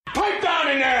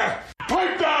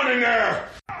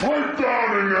Pipe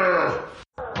down in there!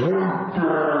 Pipe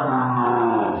down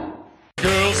in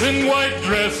there! Girls in white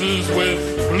dresses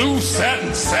with blue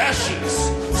satin sashes,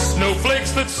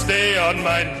 snowflakes that stay on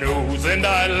my nose and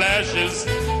eyelashes,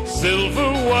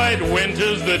 silver white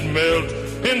winters that melt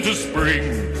into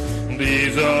spring.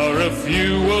 These are a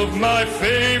few of my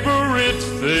favorite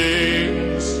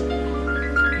things.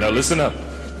 Now listen up.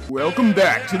 Welcome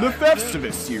back to the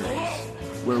Festivus series,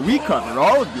 where we cover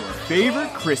all of your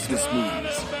favorite Christmas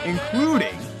movies,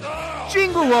 including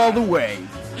Jingle All the Way,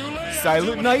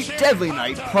 Silent Night, Deadly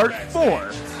Night Part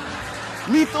 4,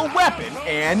 Lethal Weapon,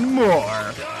 and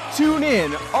more. Tune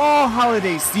in all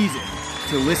holiday season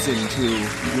to listen to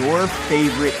your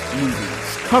favorite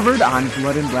movies covered on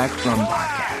Blood and Black Rum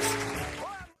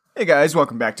Podcast. Hey guys,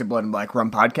 welcome back to Blood and Black Rum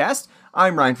Podcast.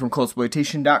 I'm Ryan from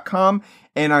Coldsploitation.com,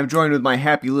 and I'm joined with my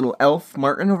happy little elf,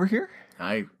 Martin, over here.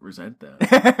 I resent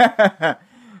that.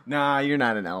 Nah, you're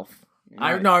not an elf.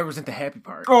 I resent the happy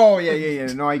part. Oh, yeah.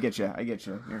 No, I get you.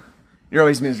 You're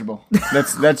always miserable.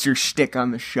 That's your shtick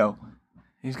on the show.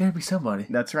 He's gotta be somebody.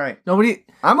 That's right. Nobody.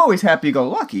 I'm always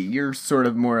happy-go-lucky. You're sort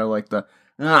of more like the,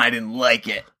 I didn't like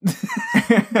it.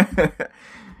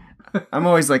 I'm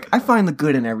always like, I find the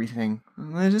good in everything.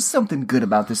 There's just something good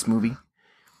about this movie.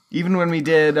 Even when we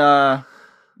did, I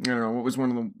don't know, what was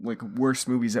one of the worst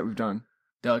movies that we've done?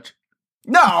 Dutch.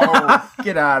 No!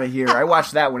 Get out of here. I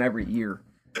watch that one every year.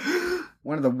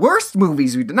 One of the worst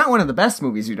movies we've done. Not one of the best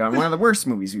movies we've done. One of the worst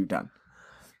movies we've done.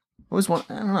 What was one?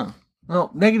 I don't know. Well,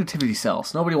 negativity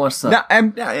sells. Nobody wants to... No,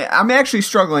 I'm actually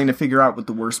struggling to figure out what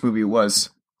the worst movie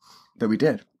was that we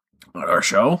did. On our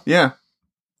show? Yeah.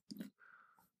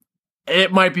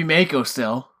 It might be Mako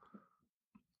still.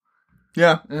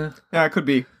 Yeah, it could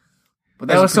be. But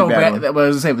that was so bad. That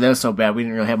was so bad. We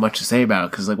didn't really have much to say about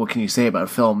it because, what can you say about a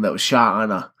film that was shot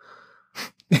on a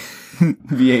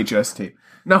VHS tape?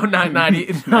 No, not even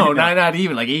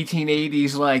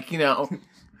 1880s.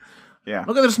 Yeah.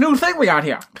 Look at this new thing we got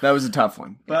here. That was a tough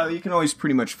one, but you can always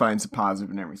pretty much find some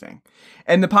positive and everything.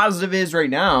 And the positive is right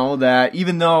now that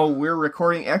even though we're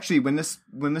recording, actually, when this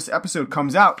episode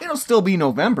comes out, it'll still be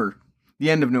November,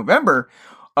 the end of November.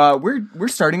 We're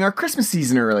starting our Christmas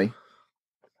season early.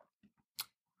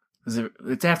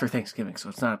 It's after Thanksgiving, so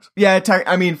it's not... Yeah,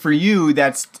 for you,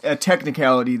 that's a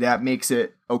technicality that makes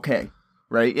it okay,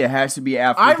 right? It has to be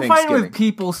after Thanksgiving. I'm fine with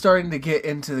people starting to get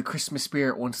into the Christmas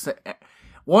spirit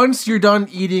once you're done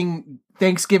eating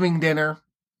Thanksgiving dinner.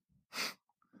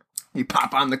 You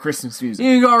pop on the Christmas music.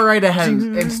 You go right ahead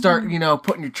and start,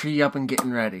 putting your tree up and getting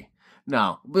ready.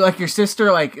 No. Like your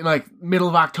sister, middle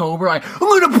of October, I'm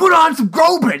going to put on some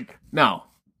Groban. No.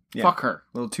 Yeah. Fuck her.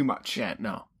 A little too much. Yeah,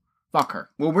 no. Fuck her.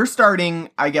 Well, we're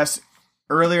starting, I guess,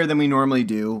 earlier than we normally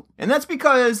do. And that's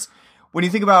because when you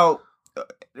think about,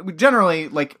 generally,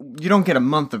 you don't get a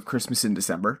month of Christmas in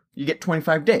December. You get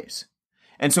 25 days.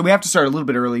 And so we have to start a little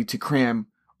bit early to cram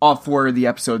all 4 of the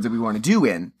episodes that we want to do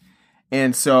in.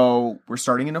 And so we're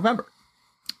starting in November.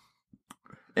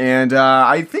 And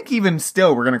I think even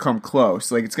still we're going to come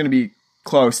close. It's going to be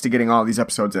close to getting all these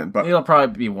episodes in. But it'll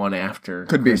probably be one after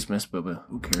Christmas, but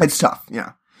who cares? It's tough,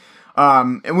 yeah.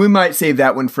 And we might save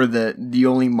that one for the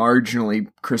only marginally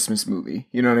Christmas movie.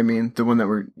 You know what I mean? The one that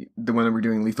we're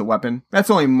doing, Lethal Weapon. That's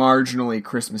only marginally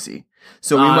Christmassy.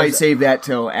 So we might save that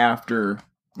till after.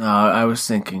 I was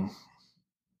thinking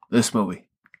this movie.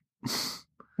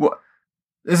 What?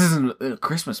 This isn't a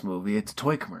Christmas movie. It's a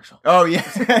toy commercial. Oh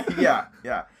yeah,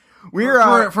 yeah.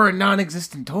 We're for a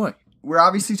non-existent toy. We're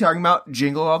obviously talking about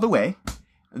Jingle All the Way,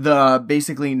 the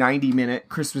basically 90-minute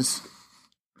Christmas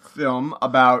film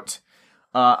about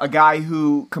a guy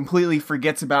who completely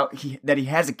forgets about that he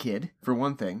has a kid, for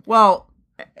one thing. Well,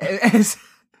 as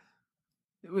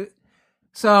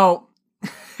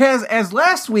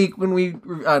last week when we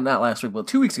not last week, but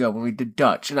 2 weeks ago when we did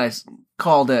Dutch, and I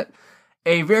called it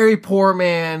a very poor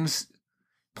man's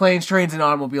Planes, Trains, and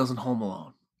Automobiles and Home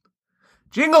Alone.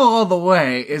 Jingle All the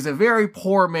Way is a very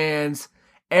poor man's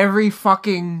every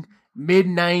fucking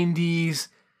mid-90s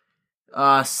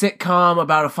sitcom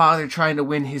about a father trying to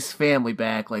win his family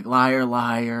back, like Liar,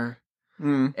 Liar.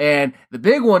 Mm. And the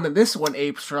big one that this one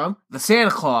apes from, the Santa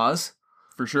Claus.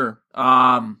 For sure.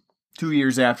 2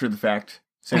 years after the fact.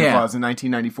 Santa Claus in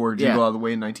 1994, Jingle All the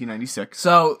Way in 1996.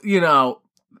 So,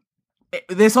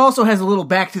 this also has a little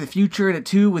Back to the Future in it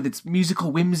too, with its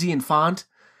musical whimsy and font.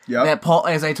 Yeah. That Paul,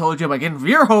 as I told you,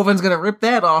 Verhoeven's gonna rip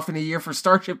that off in a year for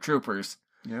Starship Troopers.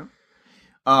 Yeah.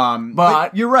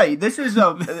 But you're right. This is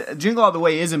Jingle All the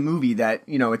Way is a movie that,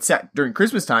 it's set during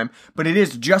Christmas time, but it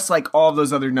is just like all of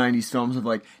those other 90s films of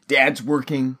dad's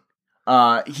working,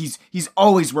 He's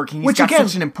always working. He's got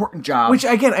such an important job. Which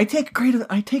again,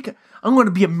 I'm going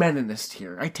to be a Meninist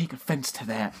here. I take offense to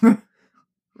that.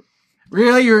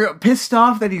 Really, you're pissed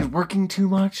off that he's working too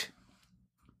much?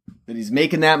 That he's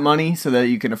making that money so that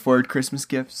you can afford Christmas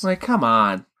gifts. Like, come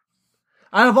on.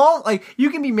 Out of all, like, you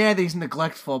can be mad that he's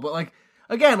neglectful, but like,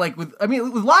 again, like with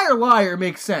Liar Liar, it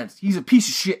makes sense. He's a piece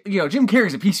of shit. You know, Jim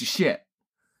Carrey's a piece of shit.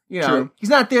 You know, True. He's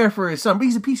not there for his son, but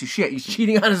he's a piece of shit. He's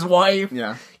cheating on his wife.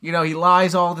 Yeah. You know, he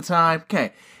lies all the time.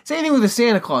 Okay. Same thing with the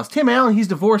Santa Claus. Tim Allen, he's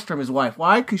divorced from his wife.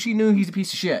 Why? Because she knew he's a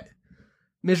piece of shit.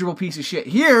 Miserable piece of shit.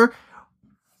 Here,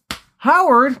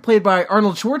 Howard, played by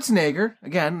Arnold Schwarzenegger.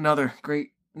 Again, another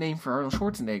great name for Arnold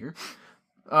Schwarzenegger.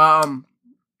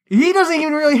 He doesn't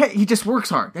even really... he just works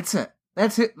hard. That's it.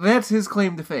 That's it. That's his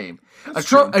claim to fame. A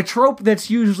trope that's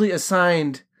usually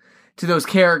assigned to those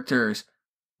characters,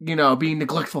 you know, being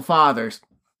neglectful fathers.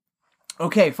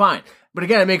 Okay, fine. But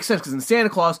again, it makes sense because in Santa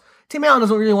Claus, Tim Allen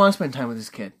doesn't really want to spend time with his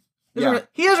kid. He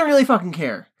doesn't really fucking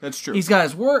care. That's true. He's got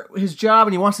his work, his job,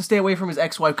 and he wants to stay away from his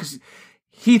ex-wife because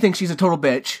he thinks she's a total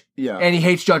bitch. Yeah. And he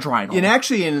hates Judge Reinhold. And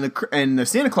actually, in the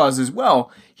Santa Claus as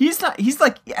well, he's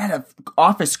like at a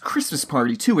office Christmas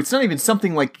party too. It's not even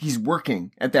something like he's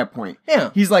working at that point.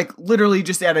 Yeah. He's like literally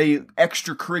just at a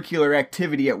extracurricular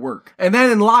activity at work. And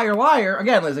then in Liar Liar,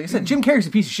 again, like I said, Jim Carrey's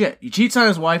a piece of shit. He cheats on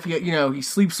his wife. He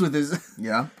sleeps with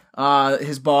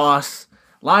his boss,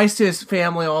 lies to his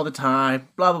family all the time,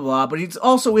 blah, blah, blah. But he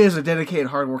also is a dedicated,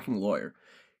 hardworking lawyer.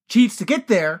 Cheats to get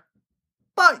there,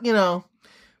 but,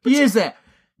 he is that.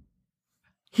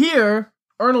 Here,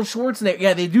 Arnold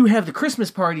Schwarzenegger, they do have the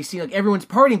Christmas party scene, like everyone's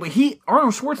partying, but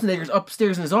Arnold Schwarzenegger's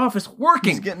upstairs in his office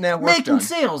working. He's getting that work making done.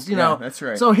 sales, Yeah, that's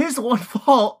right. So his one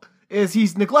fault is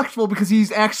he's neglectful because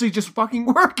he's actually just fucking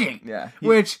working. Yeah.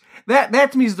 Which,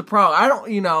 that to me is the problem. I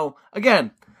don't,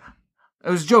 again, I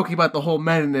was joking about the whole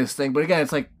Meninist thing, but again,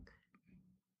 it's like,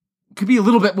 could be a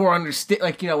little bit more understand,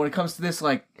 like, when it comes to this,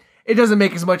 like, it doesn't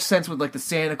make as much sense with, like, the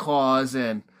Santa Claus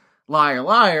and Liar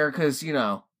Liar, because,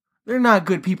 they're not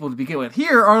good people to begin with.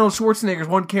 Here, Arnold Schwarzenegger's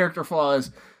one character flaw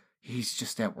is he's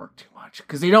just at work too much,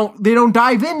 because they don't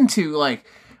dive into, like,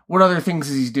 what other things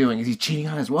is he doing? Is he cheating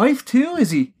on his wife, too? Is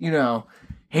he,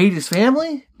 hate his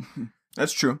family?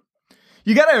 That's true.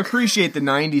 You gotta appreciate the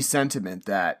 90s sentiment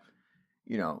that,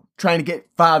 trying to get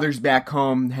fathers back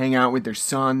home, hang out with their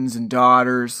sons and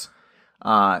daughters,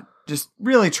 just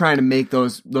really trying to make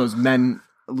those men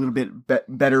a little bit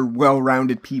better,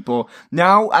 well-rounded people.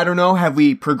 Now, I don't know, have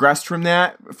we progressed from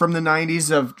that, from the 90s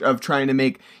of trying to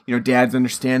make, dads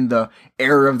understand the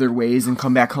error of their ways and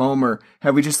come back home, or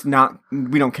have we just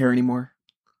we don't care anymore?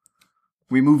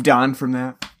 We moved on from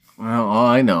that? Well, all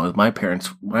I know is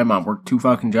my mom worked 2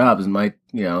 fucking jobs, and my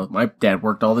dad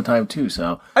worked all the time too,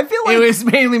 so. I feel like it was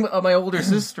mainly my older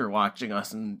sister watching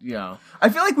us, and, I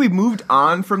feel like we've moved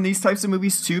on from these types of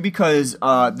movies too, because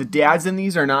the dads in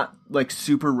these are not, like,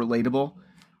 super relatable.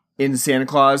 In Santa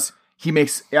Claus,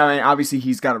 obviously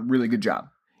he's got a really good job.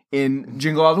 In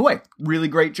Jingle All the Way, really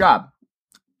great job.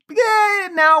 Yeah,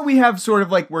 now we have sort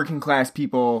of like working class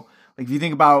people, like if you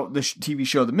think about the TV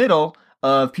show The Middle,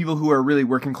 of people who are really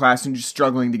working class and just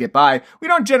struggling to get by. We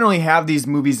don't generally have these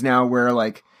movies now where,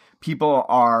 like, people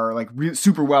are, like,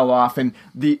 super well off, and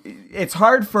it's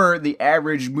hard for the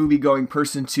average movie-going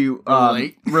person to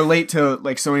relate to,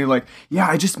 like, somebody like, yeah,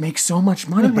 I just make so much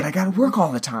money, but I gotta work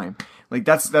all the time. Like,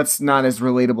 that's not as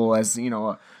relatable as, a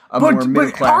more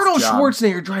middle-class But Arnold job.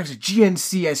 Schwarzenegger drives a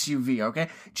GMC SUV, okay?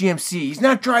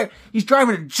 GMC. He's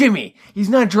driving a Jimmy. He's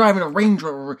not driving a Range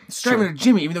Rover. He's driving a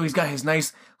Jimmy, even though he's got his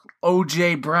nice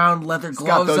OJ brown leather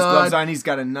gloves on. He's got those gloves on. He's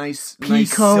got a nice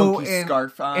silky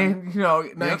scarf on. And,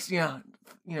 nice,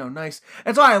 nice.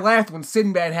 That's why I laughed when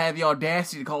Sinbad had the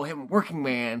audacity to call him a working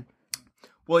man.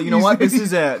 Well, you know what? He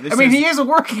is a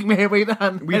working man,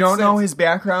 but we don't know his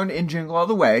background in Jingle All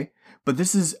the Way, but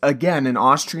this is, again, an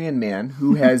Austrian man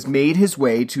who has made his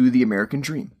way to the American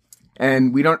dream.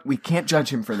 And we can't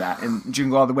judge him for that. In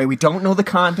Jingle All the Way, we don't know the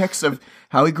context of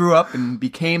how he grew up and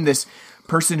became this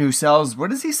person who sells, what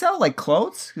does he sell? Like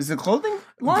clothes? Is it clothing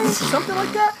line? Something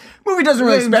like that? Movie doesn't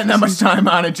really spend that much time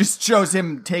on it. Just shows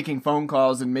him taking phone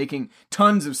calls and making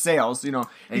tons of sales, And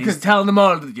because he's telling them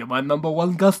all, you're my number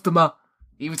one customer.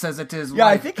 He even says that to his wife.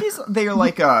 I think they're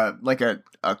like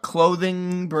a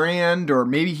clothing brand, or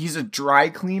maybe he's a dry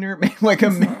cleaner, like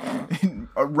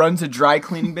runs a dry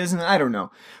cleaning business. I don't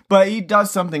know. But he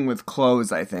does something with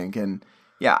clothes, I think. And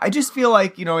yeah, I just feel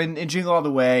like, in Jingle All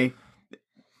the Way,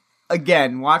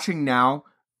 again, watching now,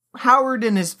 Howard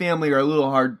and his family are a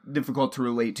little difficult to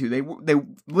relate to. They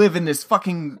live in this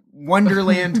fucking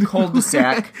Wonderland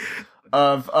cul-de-sac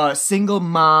of single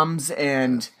moms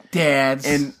and dads.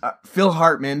 And Phil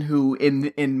Hartman, who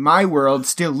in my world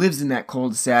still lives in that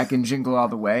cul-de-sac in Jingle All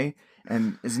the Way,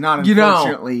 and is not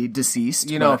unfortunately deceased.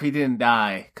 You know, if he didn't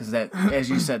die, because that, as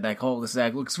you said, that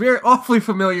cul-de-sac looks very awfully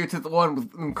familiar to the one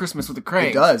with Christmas with the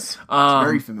Cranks. It does. It's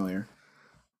very familiar.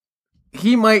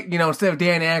 He might, instead of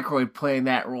Dan Aykroyd playing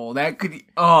that role, that could,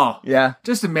 yeah.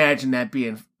 just imagine that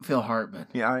being Phil Hartman.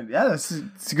 Yeah, that's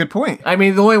a good point. I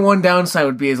mean, the only one downside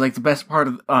would be is like the best part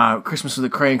of Christmas with the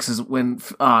Cranks is when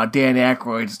Dan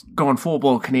Aykroyd's going full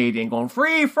blown Canadian, going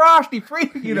free Frosty, free,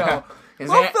 Yeah.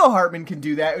 Well, Phil Hartman can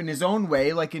do that in his own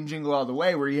way, like in Jingle All the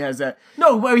Way, where he has that.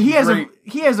 No, but he has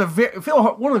a very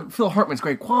one of Phil Hartman's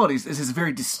great qualities is his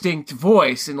very distinct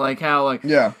voice and like how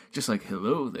just like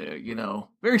hello there,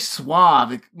 very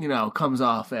suave, it comes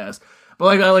off as. But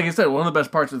like I said, one of the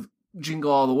best parts of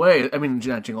Jingle All the Way, I mean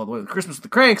not Jingle All the Way, Christmas with the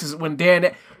Cranks is when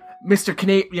Mr.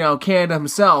 Canada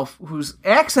himself, whose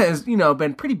accent has,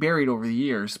 been pretty buried over the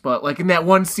years, but like in that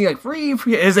one scene, like free,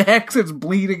 his accent's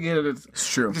bleeding in,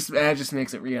 it's true. That just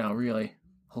makes it, really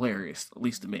hilarious, at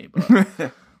least to me. But.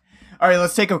 All right,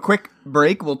 let's take a quick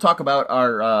break. We'll talk about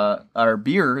our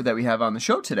beer that we have on the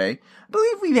show today. I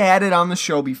believe we've had it on the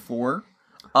show before,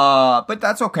 but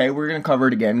that's okay. We're gonna cover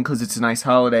it again because it's a nice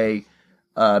holiday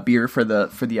beer for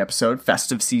the episode,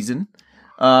 festive season.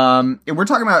 And we're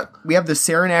talking about, we have the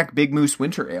Saranac Big Moose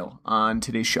Winter Ale on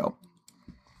today's show.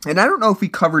 And I don't know if we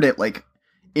covered it like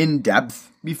in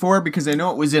depth before, because I know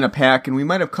it was in a pack and we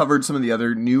might have covered some of the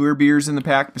other newer beers in the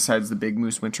pack besides the Big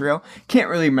Moose Winter Ale. Can't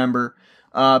really remember.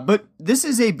 But this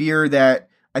is a beer that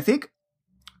I think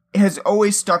has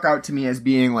always stuck out to me as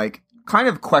being like kind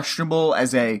of questionable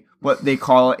as what they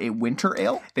call a winter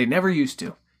ale. They never used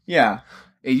to. Yeah.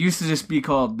 It used to just be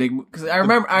called Big Moose. Because I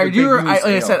remember, I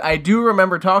do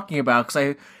remember talking about, because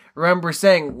I remember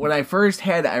saying when I first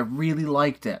had it, I really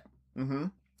liked it. Mm-hmm.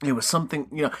 It was something,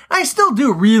 I still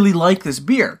do really like this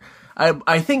beer.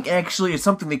 I think actually it's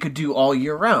something they could do all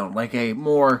year round, like a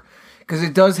more, because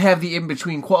it does have the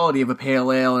in-between quality of a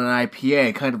pale ale and an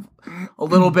IPA, kind of a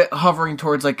little bit hovering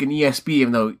towards like an ESB,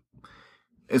 even though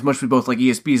as much as we both like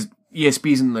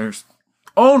ESBs in their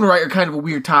own right are kind of a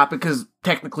weird topic, because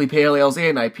technically pale ales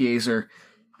and IPAs are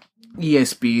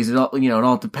ESBs. It all, it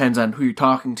all depends on who you're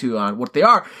talking to on what they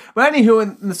are. But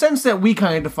anywho, in the sense that we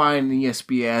kind of define an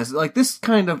ESB as, like, this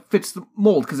kind of fits the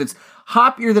mold because it's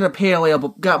hoppier than a pale ale,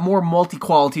 but got more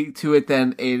multi-quality to it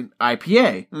than an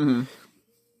IPA. Mm-hmm.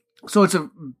 So it's a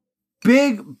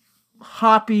big,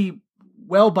 hoppy,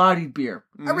 well-bodied beer.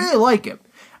 Mm-hmm. I really like it.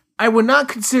 I would not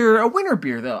consider it a winter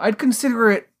beer, though. I'd consider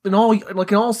it an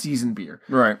all-season beer.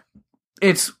 Right.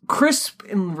 It's crisp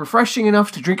and refreshing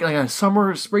enough to drink like on a summer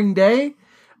or spring day,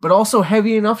 but also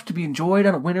heavy enough to be enjoyed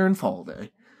on a winter and fall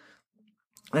day.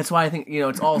 That's why I think,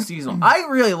 it's all seasonal. I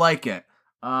really like it.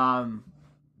 And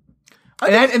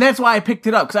that's why I picked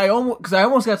it up, because I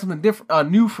almost got something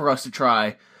different, new for us to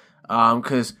try.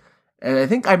 Because I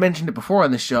think I mentioned it before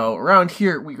on the show. Around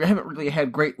here, we haven't really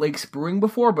had Great Lakes Brewing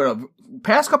before, but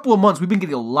past couple of months, we've been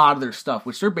getting a lot of their stuff,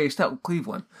 which they're based out in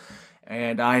Cleveland.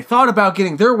 And I thought about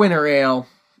getting their winter ale,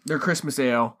 their Christmas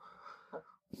ale,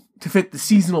 to fit the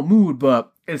seasonal mood,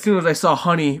 but as soon as I saw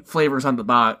honey flavors on the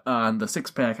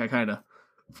 6-pack, I kind of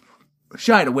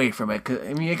shied away from it.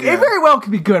 I mean, it very well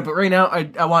could be good, but right now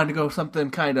I wanted to go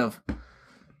something kind of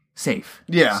safe.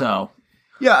 Yeah. So.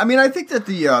 Yeah, I mean, I think that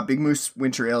the Big Moose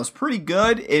Winter Ale is pretty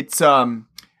good. It's sort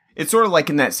of like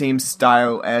in that same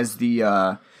style as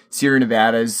the Sierra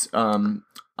Nevada's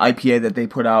IPA that they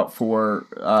put out for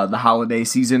the holiday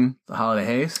season. The Holiday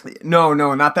Haze? No,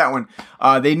 not that one.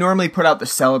 They normally put out the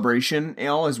Celebration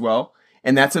Ale as well,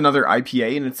 and that's another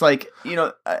IPA. And it's like,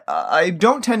 I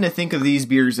don't tend to think of these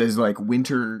beers as like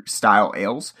winter style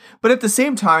ales, but at the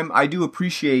same time, I do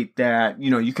appreciate that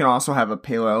you can also have a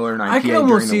pale ale or an IPA. I can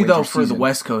almost see though season. For the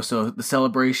West Coast, so the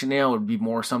Celebration Ale would be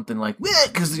more something like,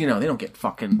 because they don't get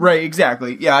fucking right.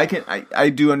 Exactly. Yeah, I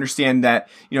do understand that.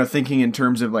 Thinking in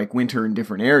terms of like winter in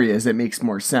different areas, that makes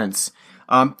more sense.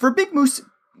 For Big Moose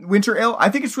Winter Ale, I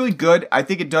think it's really good. I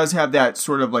think it does have that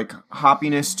sort of like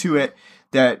hoppiness to it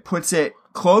that puts it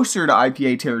closer to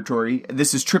IPA territory.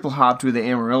 This is triple hopped with the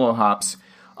Amarillo hops.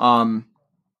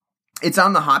 It's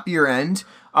on the hoppier end.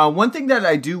 One thing that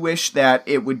I do wish that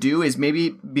it would do is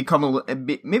maybe be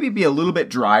a little bit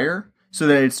drier so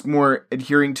that it's more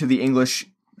adhering to the English,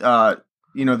 the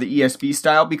ESB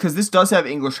style, because this does have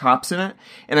English hops in it.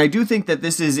 And I do think that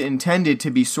this is intended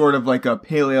to be sort of like a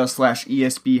pale ale /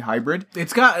 ESB hybrid.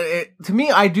 It's got, to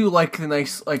me, I do like the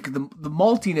nice, like the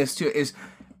maltiness to it is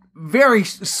very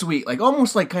sweet, like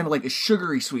almost like kind of like a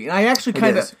sugary sweet. And I actually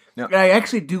I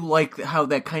actually do like how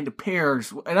that kind of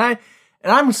pairs. And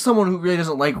And I'm someone who really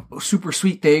doesn't like super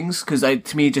sweet things, because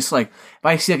to me, just like, if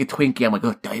I see like a Twinkie, I'm like,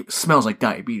 oh, it smells like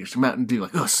diabetes. Or Mountain Dew,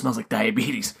 like, oh, it smells like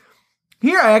diabetes.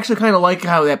 Here, I actually kind of like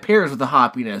how that pairs with the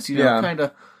hoppiness, kind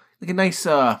of like a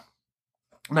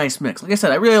nice mix. Like I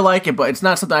said, I really like it, but it's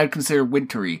not something I'd consider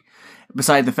wintry,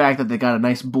 besides the fact that they got a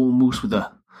nice bull moose with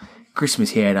a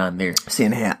Christmas hat on there.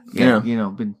 Santa hat. Yeah.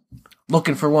 Been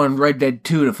looking for one Red Dead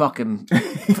 2 to fucking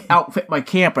outfit my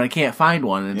camp, but I can't find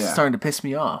one, and it's starting to piss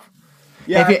me off.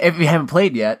 Yeah. If you haven't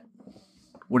played yet,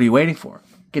 what are you waiting for?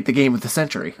 Get the game of the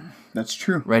century. That's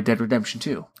true. Red Dead Redemption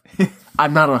 2.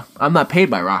 I'm not paid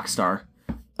by Rockstar.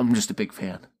 I'm just a big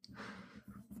fan.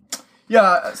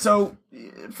 Yeah, so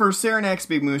for Saranac's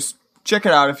Big Moose, check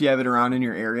it out if you have it around in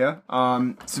your area.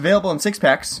 It's available in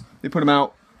 6-packs. They put them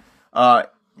out. And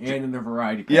in the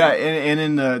variety pack. Yeah, and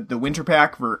in the winter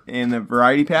pack and the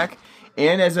variety pack.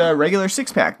 And as a regular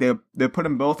 6-pack. They put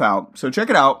them both out. So check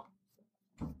it out.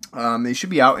 They should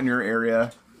be out in your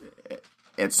area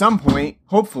at some point,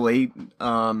 hopefully,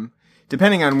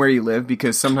 depending on where you live,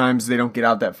 because sometimes they don't get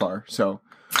out that far. So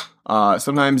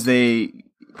sometimes I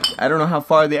don't know how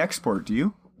far they export. Do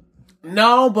you?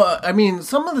 No, but I mean,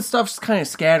 some of the stuff's kind of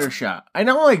scattershot. I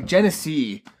know, like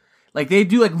Genesee, like they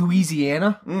do like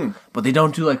Louisiana, but they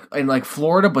don't do like in like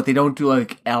Florida, but they don't do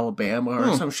like Alabama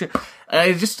or some shit.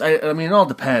 I mean, it all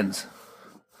depends.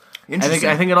 Interesting.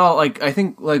 I think it all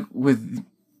with.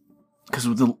 Because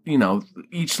with the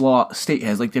each state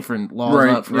has like different laws,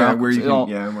 right? For where you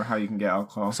can, how you can get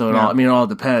alcohol. So it all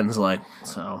depends.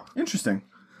 Interesting.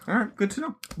 All right, good to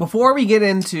know. Before we get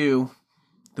into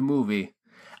the movie,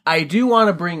 I do want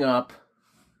to bring up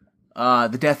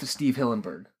the death of Steve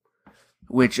Hillenburg,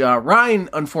 which Ryan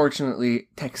unfortunately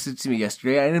texted to me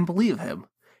yesterday. I didn't believe him.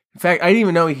 In fact, I didn't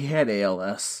even know he had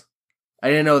ALS. I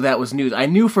didn't know that was news. I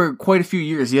knew for quite a few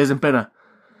years he hasn't been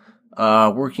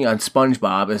working on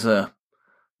SpongeBob as a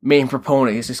main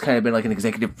proponent. He's just kind of been like an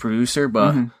executive producer,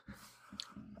 but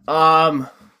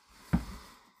that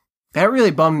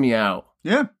really bummed me out.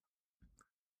 Yeah.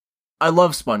 I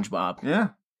love SpongeBob. Yeah.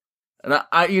 And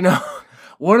I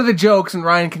one of the jokes, and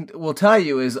Ryan will tell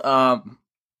you, is one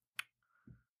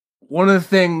of the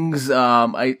things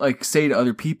I like say to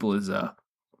other people is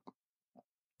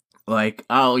like,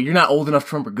 oh, you're not old enough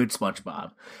to remember good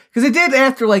SpongeBob. Because it did,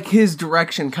 after like his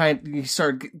direction he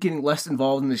started getting less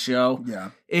involved in the show.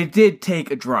 Yeah. It did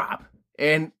take a drop.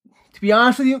 And to be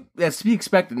honest with you, that's to be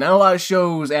expected. Not a lot of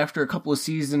shows after a couple of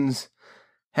seasons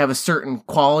have a certain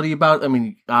quality about it. I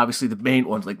mean, obviously the main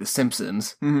ones like The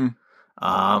Simpsons.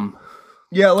 Mm-hmm.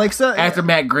 Yeah, like so, after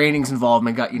Matt Groening's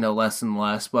involvement got, less and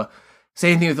less. But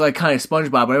same thing with like kind of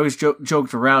SpongeBob. I always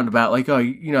joked around about like, oh,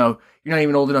 you're not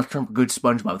even old enough to remember good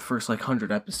SpongeBob the first like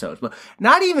 100 episodes. But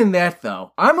not even that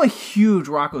though. I'm a huge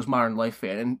Rocko's Modern Life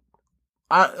fan, and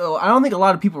I don't think a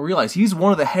lot of people realize he was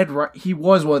one of the head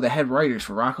writers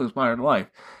for Rocko's Modern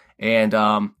Life, and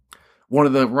one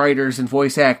of the writers and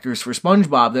voice actors for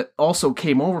SpongeBob that also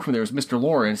came over from there was Mr.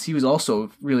 Lawrence. He was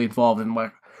also really involved in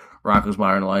Rocko's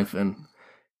Modern Life, and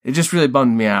it just really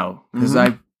bummed me out because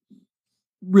I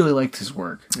really liked his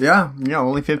work. Yeah,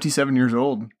 only 57 years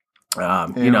old.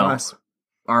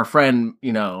 Our friend,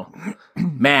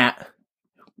 Matt,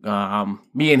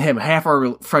 me and him, half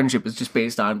our friendship is just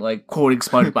based on like quoting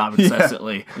SpongeBob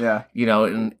incessantly. Yeah.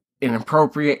 In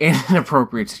inappropriate and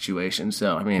inappropriate situations.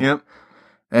 So, I mean,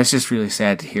 that's just really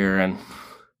sad to hear. And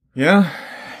yeah,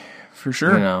 for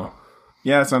sure.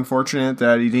 Yeah, it's unfortunate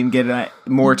that he didn't get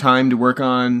more time to work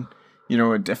on,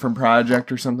 a different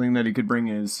project or something that he could bring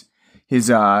his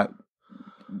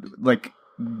like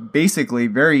basically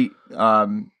very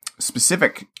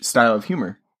specific style of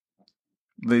humor.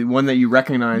 The one that you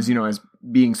recognize, as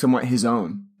being somewhat his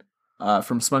own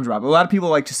from SpongeBob. A lot of people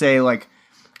like to say, like,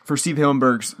 for Steve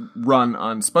Hillenburg's run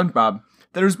on SpongeBob,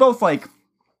 that it was both like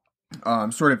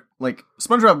sort of like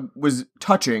SpongeBob was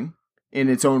touching in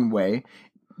its own way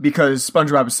because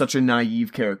SpongeBob is such a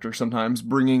naive character sometimes,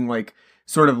 bringing like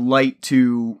sort of light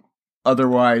to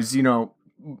otherwise,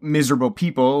 miserable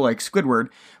people like Squidward,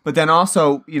 but then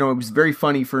also, it was very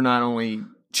funny for not only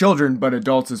children but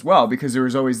adults as well, because there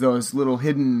was always those little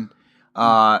hidden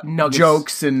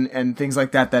jokes and things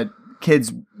like that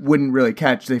kids wouldn't really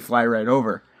catch. They fly right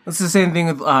over. It's the same thing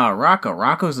with Rocko.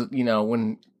 Rocko's,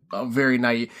 when very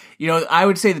naive. I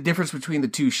would say the difference between the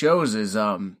two shows is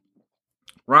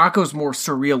Rocko's more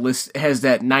surrealist, has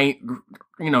that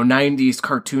 90s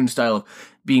cartoon style of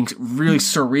being really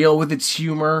surreal with its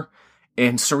humor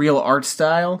and surreal art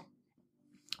style,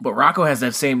 but Rocko has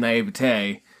that same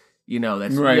naivete,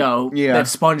 that's right. That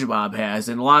SpongeBob has,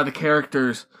 and a lot of the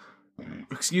characters,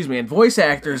 and voice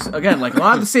actors, again, like a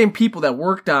lot of the same people that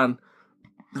worked on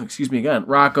excuse me again,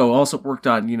 Rocco also worked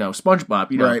on,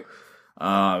 SpongeBob,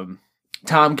 Right.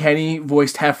 Tom Kenny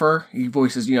voiced Heifer. He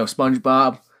voices,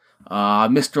 SpongeBob.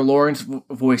 Mr. Lawrence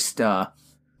voiced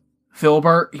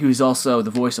Filbert. He was also the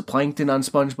voice of Plankton on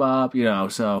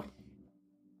SpongeBob, so.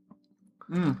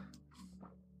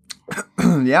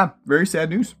 Yeah, very sad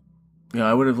news.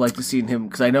 I would have liked to seen him,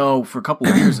 because I know for a couple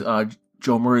of years,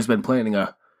 Joe Murray's been planning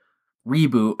a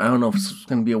reboot. I don't know if it's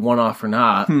going to be a one-off or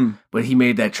not, but he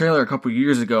made that trailer a couple of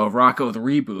years ago of Rocco the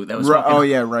Reboot. That was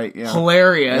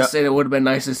hilarious, and it would have been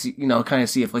nice to see, kind of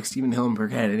see if, like, Steven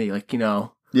Hillenburg had any, like,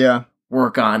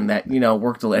 work on that,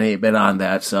 worked any bit on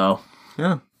that, so.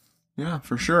 Yeah,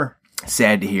 for sure.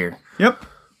 Sad to hear. Yep.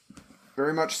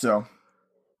 Very much so.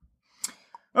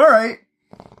 All right.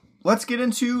 Let's get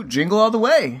into Jingle All the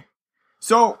Way.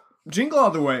 So, Jingle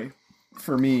All the Way,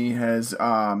 for me, has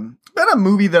been a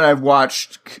movie that I've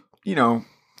watched,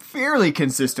 fairly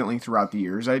consistently throughout the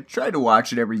years. I try to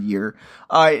watch it every year.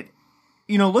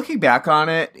 Looking back on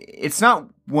it, it's not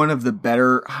one of the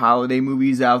better holiday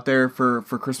movies out there for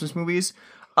Christmas movies.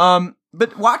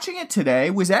 But watching it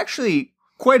today was actually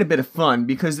quite a bit of fun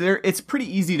because it's pretty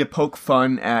easy to poke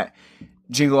fun at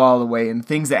Jingle All the Way and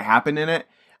things that happen in it.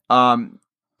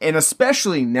 And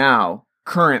especially now,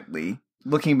 currently,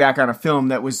 looking back on a film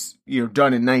that was,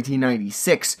 done in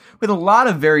 1996 with a lot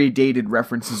of very dated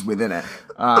references within it.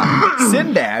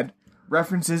 Sinbad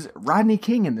references Rodney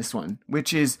King in this one,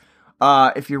 which is,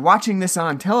 if you're watching this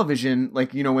on television,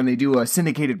 like, when they do a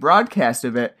syndicated broadcast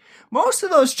of it, most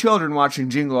of those children watching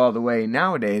Jingle All the Way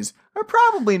nowadays are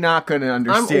probably not going to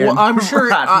understand. I'm sure.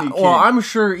 Rodney King. I'm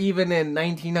sure even in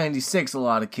 1996, a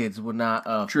lot of kids would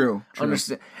not True.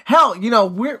 understand. Hell,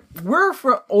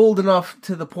 we're old enough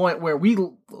to the point where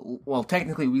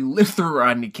technically we lived through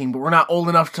Rodney King, but we're not old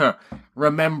enough to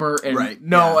remember and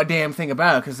know a damn thing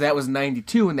about it because that was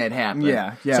 '92 when that happened.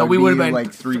 Yeah. So we would have been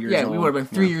like 3 years. Yeah, old. we would have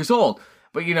been 3 years old.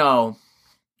 But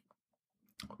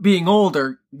being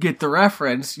older, get the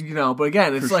reference, but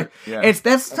again, it's like,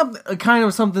 that's something, kind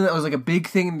of something that was like a big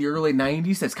thing in the early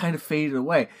 90s that's kind of faded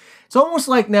away. It's almost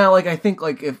like now, like, I think,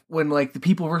 like, when The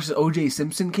People versus O.J.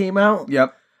 Simpson came out,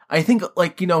 yep. I think,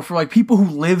 like, for, like, people who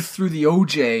lived through the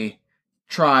O.J.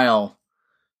 trial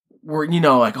were,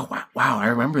 like, oh, wow, I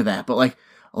remember that. But, like,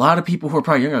 a lot of people who are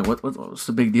probably younger, what's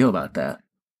the big deal about that?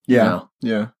 Yeah.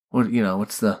 Yeah.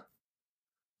 What's the...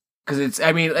 Because it's,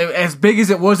 as big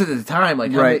as it was at the time,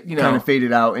 like, right, kind of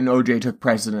faded out, and OJ took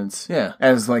precedence,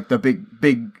 as like the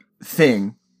big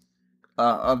thing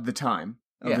of the time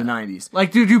of the 90s.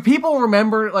 Like, do people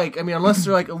remember? Like, unless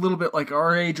they're like a little bit like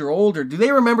our age or older, do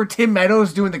they remember Tim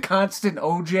Meadows doing the constant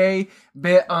OJ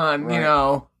bit on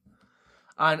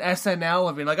on SNL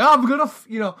of being like, I'm gonna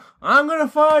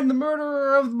find the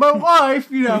murderer of my wife,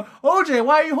 OJ,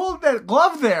 why are you holding that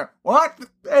glove there? What?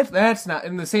 That's not.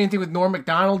 And the same thing with Norm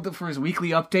Macdonald for his weekly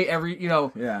update.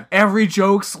 Every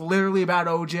joke's literally about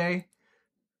OJ.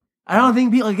 I don't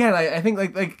think people, again, I think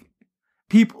like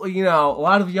people, a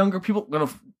lot of younger people are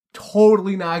gonna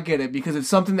totally not get it because it's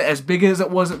something that, as big as it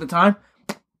was at the time,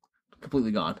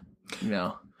 completely gone,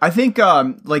 I think,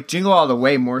 like, Jingle All the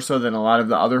Way, more so than a lot of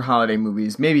the other holiday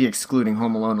movies, maybe excluding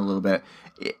Home Alone a little bit,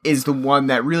 is the one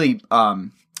that really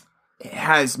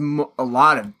has a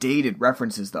lot of dated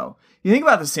references, though. You think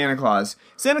about the Santa Claus.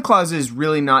 Santa Claus is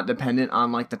really not dependent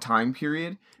on, like, the time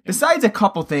period. Besides a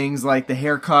couple things, like the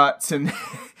haircuts and...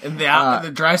 and the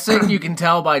dressing, you can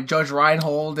tell by Judge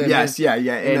Reinhold and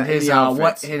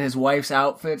his wife's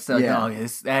outfits. So,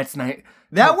 that's nice.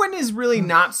 That one is really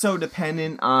not so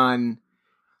dependent on...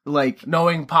 like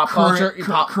knowing pop culture,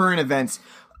 current events.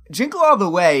 Jingle All the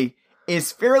Way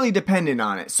is fairly dependent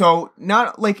on it. So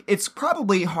not like it's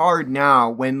probably hard now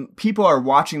when people are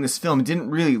watching this film,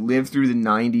 didn't really live through the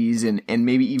 90s and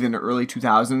maybe even the early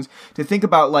 2000s to think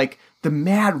about like the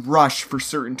mad rush for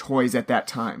certain toys at that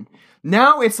time.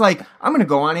 Now it's like, I'm going to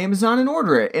go on Amazon and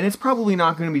order it, and it's probably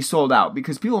not going to be sold out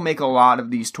because people make a lot of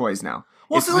these toys now.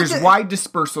 Well, there's wide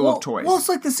dispersal of toys. Well, it's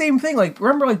like the same thing. Like,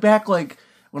 remember like back like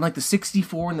when like the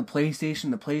 64 and the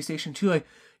PlayStation 2, like,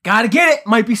 gotta get it,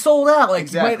 might be sold out. Like,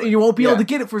 exactly. you won't be able to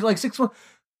get it for like 6 months.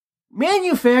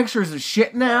 Manufacturers are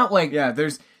shitting out. Like,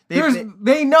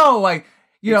 they know, like,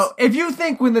 if you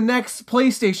think when the next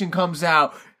PlayStation comes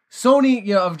out, Sony,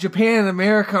 of Japan and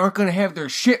America aren't going to have their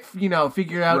shit,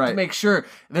 figured out to make sure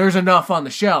there's enough on the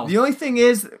shelf. The only thing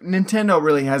is, Nintendo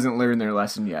really hasn't learned their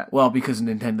lesson yet. Well, because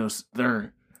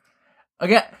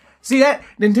see that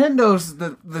Nintendo's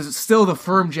still the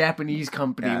firm Japanese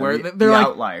company where they're like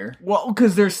outlier. Well,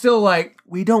 because they're still like,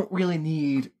 we don't really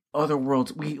need other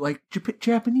worlds. We like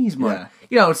Japanese money.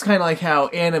 Yeah. It's kind of like how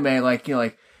anime, like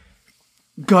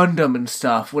Gundam and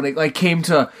stuff when it like came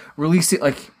to release it.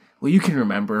 Like, well, you can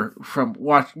remember from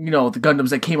watching, the Gundams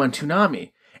that came on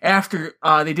Toonami after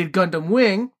they did Gundam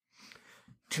Wing.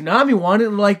 Toonami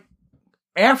wanted like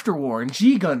After War and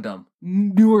G Gundam,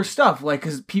 newer stuff, like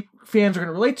because fans are going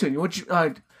to relate to it. What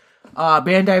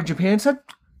Bandai of Japan said,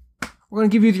 we're going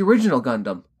to give you the original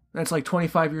Gundam. That's like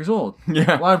 25 years old.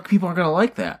 Yeah. A lot of people are going to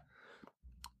like that.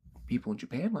 People in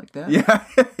Japan like that.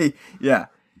 Yeah. Yeah.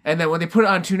 And then when they put it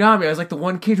on Toonami, I was like the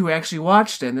one kid who actually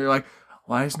watched it, and they're like,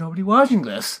 why is nobody watching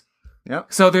this?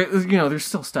 Yep. So they're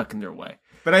still stuck in their way.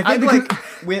 But I think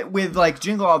with like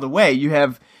Jingle All the Way, you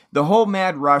have the whole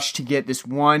mad rush to get this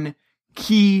one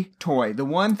key toy, the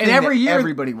one thing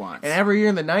everybody wants. And every year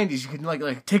in the 90s, you could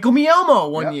like Tickle Me Elmo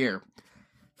one year.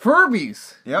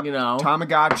 Furbies. Yep.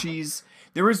 Tamagotchis.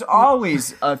 There was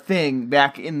always a thing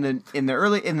back in the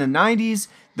 90s,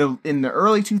 in the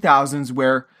early 2000s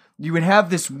where you would have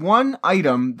this one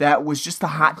item that was just a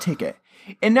hot ticket.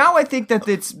 And now I think that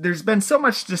there's been so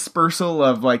much dispersal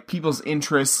of like people's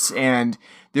interests, and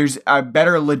there's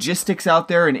better logistics out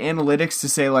there and analytics to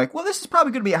say like, well, this is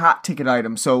probably going to be a hot ticket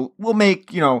item. So we'll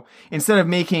make, instead of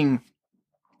making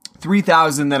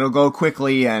 3,000 that'll go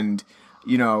quickly and,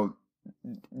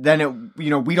 then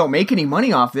we don't make any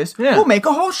money off this. Yeah. We'll make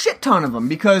a whole shit ton of them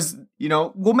because,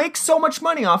 we'll make so much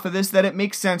money off of this that it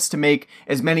makes sense to make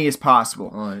as many as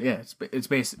possible. It's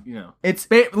basic, It's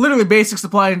literally basic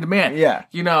supply and demand. Yeah.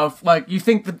 Like you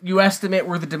think that you estimate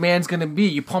where the demand's going to be,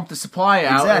 you pump the supply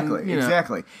out. Exactly,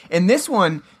 exactly. And this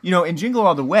one, in Jingle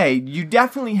All the Way, you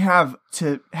definitely have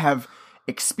to have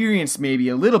experienced maybe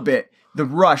a little bit the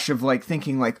rush of like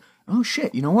thinking like, oh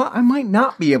shit, you know what? I might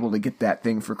not be able to get that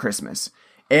thing for Christmas.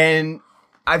 And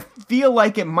I feel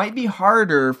like it might be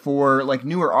harder for like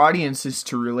newer audiences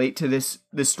to relate to this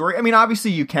story. I mean,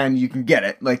 obviously you can get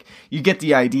it. Like you get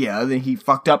the idea that he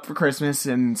fucked up for Christmas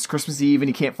and it's Christmas Eve and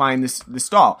he can't find this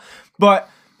doll. But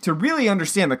to really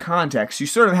understand the context, you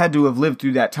sort of had to have lived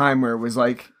through that time where it was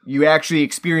like you actually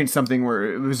experienced something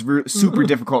where it was super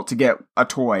difficult to get a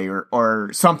toy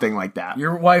or something like that.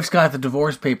 Your wife's got the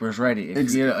divorce papers ready.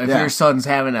 If your son's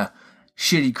having a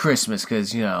shitty Christmas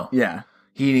because,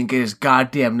 he didn't get his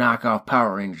goddamn knockoff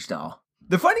Power Rangers doll.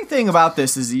 The funny thing about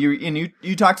this is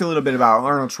you talked a little bit about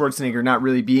Arnold Schwarzenegger not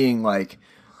really being like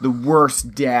the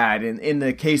worst dad in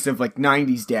the case of like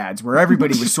 90s dads where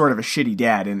everybody was sort of a shitty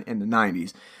dad in the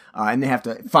 90s. And they have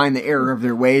to find the error of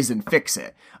their ways and fix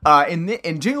it.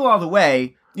 In Jingle All the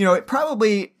Way, it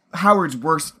probably Howard's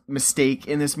worst mistake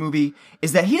in this movie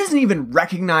is that he doesn't even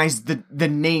recognize the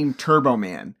name Turbo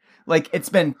Man. Like, it's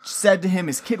been said to him,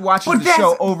 his kid watches the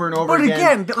show over and over again. But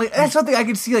again, like, that's something I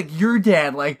could see, like, your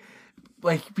dad, like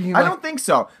being like... I don't think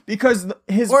so, because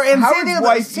Howard's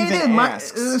wife even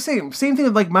asks. Same thing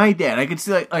with, like, my dad. I could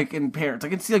see, like in parents, I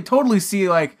could see, like, totally see,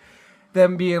 like,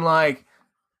 them being like,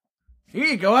 here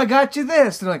you go, I got you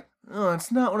this. And like, oh,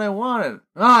 it's not what I wanted.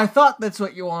 Oh, I thought that's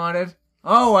what you wanted.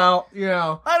 Oh, well,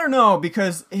 I don't know,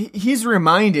 because he's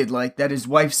reminded, like, that his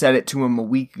wife said it to him a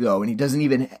week ago, and he doesn't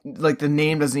even, like, the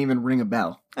name doesn't even ring a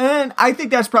bell. And I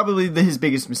think that's probably his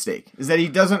biggest mistake, is that he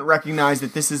doesn't recognize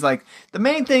that this is, like, the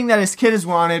main thing that his kid has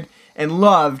wanted and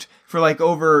loved for, like,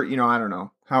 over, I don't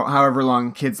know, however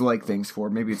long kids like things for.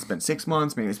 Maybe it's been 6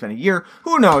 months, maybe it's been a year,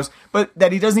 who knows, but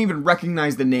that he doesn't even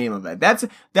recognize the name of it. That's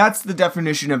the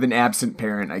definition of an absent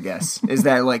parent, I guess, is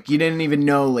that, like, you didn't even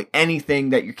know, like,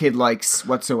 anything that your kid likes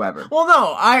whatsoever. Well,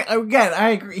 no, I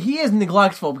agree. He is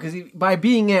neglectful because by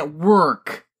being at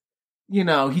work, he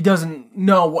doesn't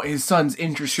know what his son's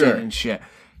interested in shit,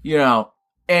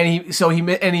 and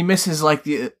he misses, like,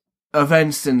 the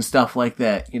events and stuff like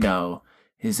that,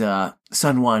 his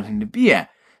son wanted him to be at.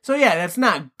 So yeah, that's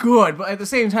not good, but at the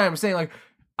same time, I'm saying, like,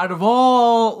 out of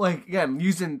all, like, again,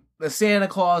 using the Santa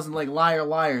Claus and, like, Liar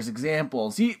Liars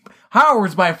examples,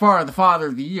 Howard's by far the father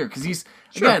of the year, because he's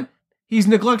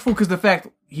neglectful because the fact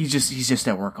he's just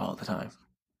at work all the time.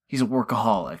 He's a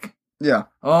workaholic. Yeah.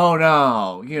 Oh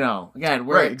no, again,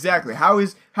 right, exactly. How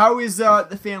is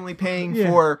the family paying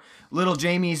for little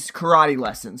Jamie's karate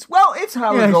lessons? Well, it's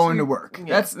Howard going to work.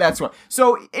 Yeah. That's what.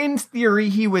 So in theory,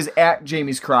 he was at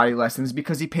Jamie's karate lessons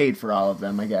because he paid for all of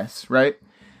them, I guess, right?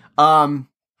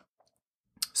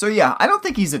 So yeah, I don't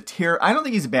think he's a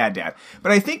bad dad.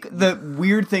 But I think the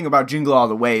weird thing about Jingle All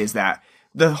the Way is that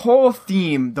the whole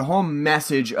theme, the whole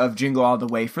message of Jingle All the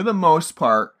Way, for the most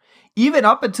part, even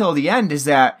up until the end, is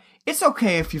that it's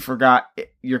okay if you forgot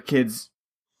your kid's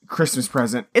Christmas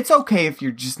present. It's okay if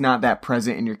you're just not that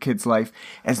present in your kid's life.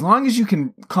 As long as you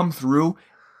can come through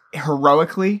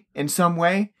heroically in some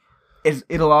way,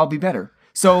 it'll all be better.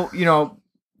 So,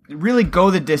 really go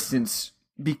the distance,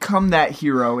 become that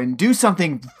hero, and do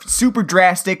something super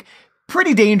drastic,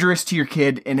 pretty dangerous to your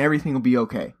kid, and everything will be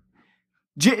okay.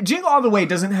 Jingle All the Way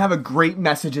doesn't have a great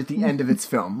message at the end of its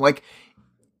film. Like,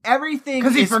 everything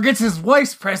Because he forgets his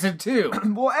wife's present, too.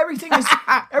 well, everything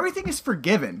is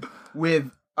forgiven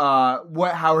with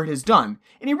what Howard has done.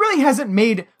 And he really hasn't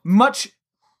made much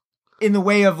in the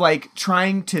way of, like,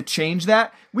 trying to change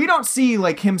that. We don't see,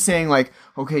 like, him saying, like,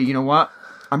 okay, you know what?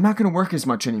 I'm not going to work as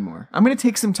much anymore. I'm going to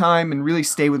take some time and really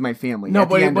stay with my family.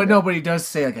 Nobody does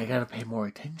say, like, I gotta pay more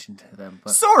attention to them.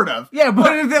 But... Sort of. Yeah,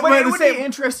 but it would be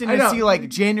interesting to see, like,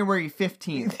 January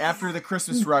 15th after the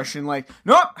Christmas rush and, like,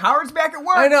 nope, Howard's back at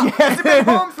work. I know. He hasn't been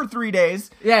home for 3 days.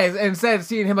 Yeah, instead of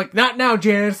seeing him, like, not now,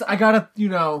 Janice. I gotta,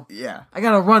 Yeah. I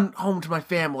gotta run home to my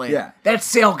family. Yeah. That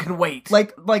sale can wait.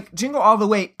 Like Jingle All the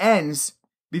Way ends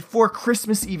before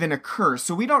Christmas even occurs.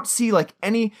 So we don't see, like,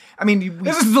 any... I mean...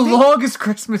 This is the longest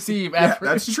Christmas Eve ever.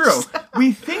 Yeah, that's true.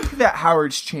 We think that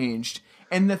Howard's changed,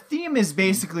 and the theme is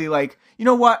basically like, you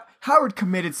know what? Howard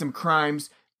committed some crimes.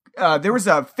 There was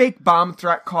a fake bomb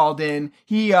threat called in.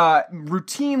 He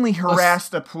routinely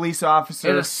harassed a police officer.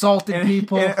 And assaulted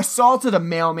people. And assaulted a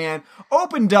mailman.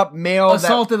 Opened up mail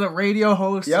assaulted a radio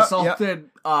host. Assaulted...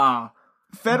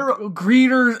 federal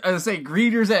greeters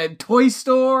at a toy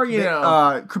store,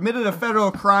 committed a federal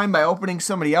crime by opening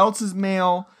somebody else's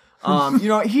mail.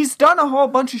 He's done a whole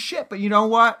bunch of shit, but you know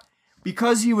what?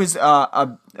 Because he was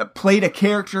played a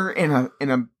character in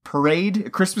a parade, a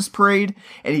Christmas parade,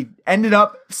 and he ended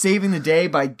up saving the day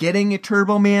by getting a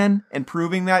Turbo Man and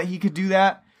proving that he could do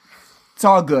that. It's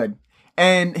all good.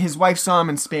 And his wife saw him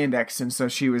in spandex, and so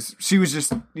she was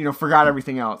just, forgot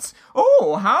everything else.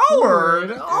 Oh,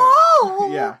 Howard!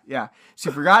 Oh! Yeah. She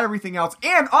forgot everything else.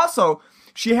 And also,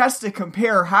 she has to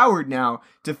compare Howard now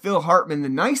to Phil Hartman, the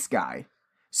nice guy.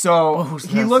 So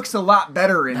he looks a lot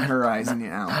better in her eyes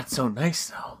now. Not so nice,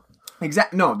 though.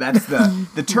 Exactly. No, that's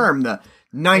the term, the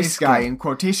nice guy in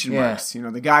quotation marks.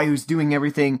 The guy who's doing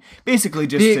everything basically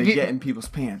just to get in people's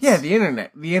pants. Yeah, the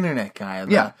internet guy.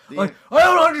 Yeah. I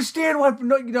don't understand why,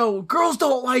 girls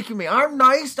don't like me. I'm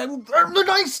nice. I'm the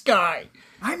nice guy.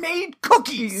 I made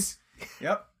cookies.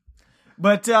 Yep.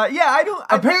 But,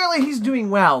 Apparently he's doing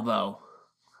well, though.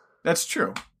 That's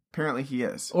true. Apparently he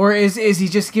is. Or is he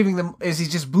just giving them, is he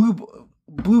just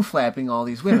blue flapping all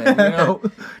these women,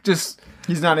 Just...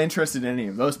 He's not interested in any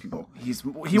of those people. He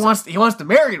wants to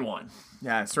marry one.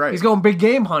 Yeah, that's right. He's going big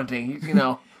game hunting,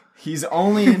 He's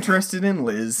only interested in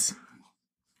Liz.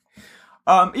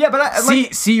 But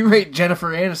C-rate Jennifer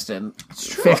Aniston. It's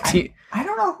true. 50. I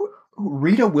don't know who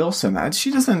Rita Wilson.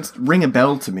 She doesn't ring a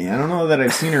bell to me. I don't know that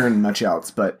I've seen her in much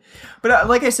else. But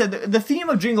like I said, the theme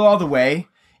of Jingle All the Way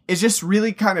is just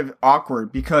really kind of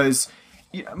awkward because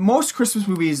most Christmas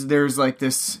movies, there's like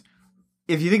this.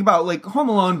 If you think about like Home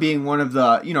Alone being one of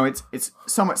the, it's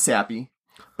somewhat sappy,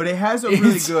 but it has a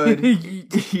really good.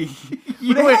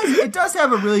 It does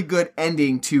have a really good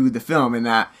ending to the film in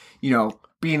that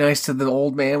be nice to the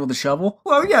old man with a shovel.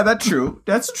 Well, yeah, that's true.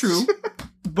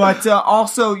 But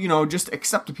also, just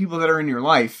accept the people that are in your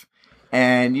life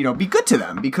and, be good to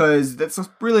them because that's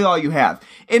really all you have.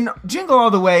 In Jingle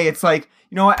All the Way, it's like,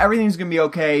 everything's going to be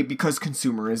okay because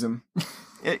consumerism.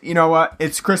 You know what?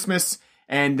 It's Christmas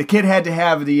and the kid had to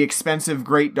have the expensive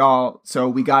great doll, so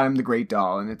we got him the great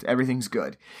doll and everything's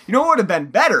good. You know what would have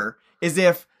been better is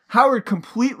if Howard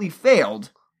completely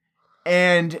failed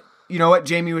and, you know what,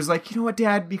 Jamie was like, you know what,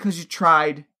 Dad, because you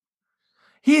tried.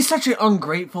 He's such an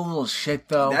ungrateful little shit,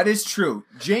 though. That is true.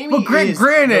 Jamie is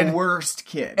the worst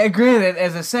kid. And granted,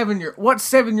 as a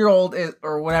 7-year-old is,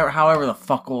 or whatever, however the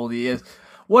fuck old he is,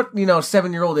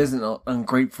 7-year-old isn't an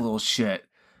ungrateful little shit.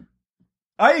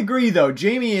 I agree, though.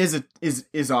 Jamie is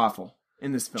awful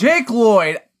in this film. Jake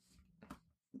Lloyd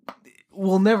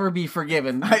will never be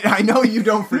forgiven. I know you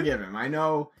don't forgive him. I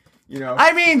know.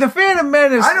 I mean, the Phantom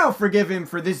Menace. I don't forgive him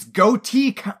for this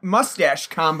goatee mustache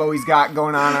combo he's got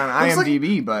going on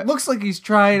IMDb, but looks like he's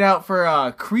trying out for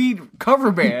a Creed cover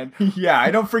band. Yeah,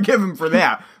 I don't forgive him for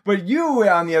that. But you,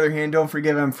 on the other hand, don't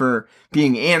forgive him for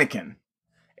being Anakin.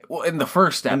 Well, in the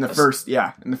first episode.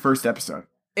 In the first episode.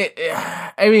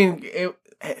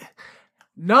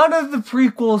 None of the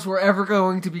prequels were ever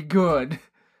going to be good.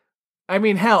 I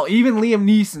mean, hell, even Liam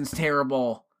Neeson's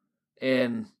terrible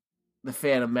in The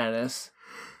Phantom Menace.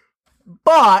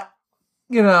 But,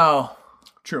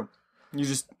 True.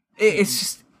 It's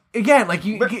just, again, like,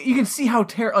 you can see how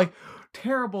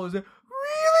terrible is it.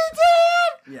 Really,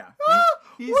 Dad? Yeah. What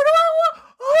do I want?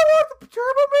 I want the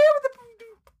Turbo Man with the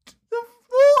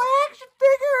full action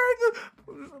figure and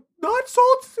the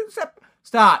non-sold.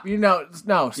 Stop. No,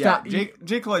 stop. Yeah,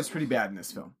 Jake Lloyd's pretty bad in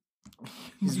this film.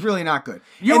 He's really not good.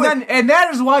 And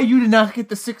that is why you did not get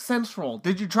the Sixth Sense role.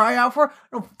 Did you try out for it? I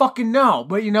don't fucking know.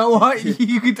 But you know what?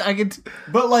 I could.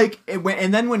 But like,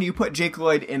 and then when you put Jake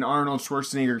Lloyd and Arnold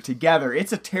Schwarzenegger together,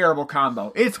 it's a terrible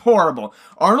combo. It's horrible.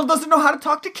 Arnold doesn't know how to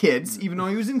talk to kids, even though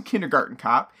he was in Kindergarten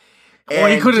Cop. Well,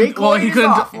 he couldn't. Jake Lloyd is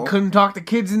awful. Couldn't talk to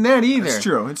kids in that either. It's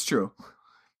true. It's true.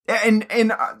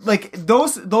 And like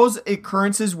those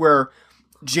occurrences where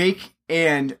Jake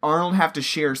and Arnold have to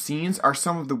share scenes are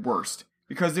some of the worst.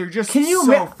 Because they're just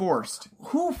forced.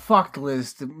 Who fucked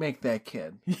Liz to make that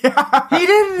kid? Yeah.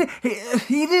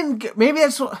 He didn't. Maybe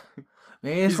that's what.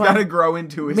 He's got to grow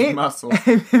into his muscle.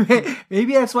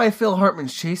 Maybe that's why Phil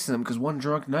Hartman's chasing him. Because one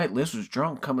drunk night, Liz was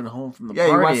drunk coming home from the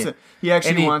party. He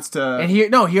actually wants to. And he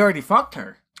already fucked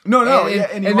her. No,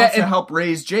 and he wants to help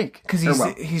raise Jake because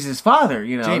he's his father.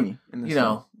 You know, Jamie.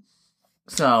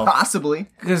 So possibly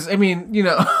because I mean,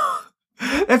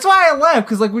 that's why I laugh,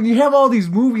 because like when you have all these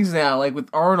movies now, like with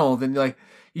Arnold, and like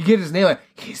you get his name, like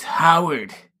he's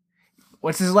Howard.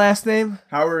 What's his last name?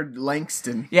 Howard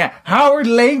Langston. Yeah, Howard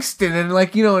Langston, and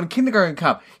like in Kindergarten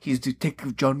Cop, he's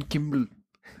Detective John Kimball.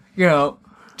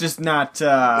 Just not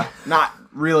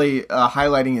really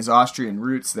highlighting his Austrian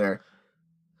roots there.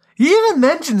 He even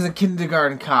mentions in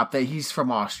Kindergarten Cop that he's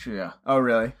from Austria. Oh,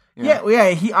 really? Yeah.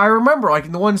 I remember like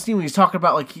in the one scene when he's talking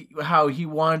about like how he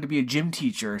wanted to be a gym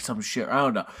teacher or some shit. I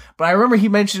don't know, but I remember he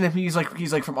mentioned him. He's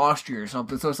like from Austria or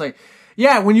something. So it's like,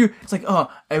 yeah, it's like,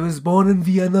 oh, I was born in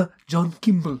Vienna, John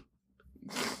Kimball.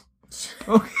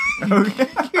 Okay.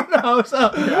 So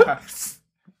Yeah.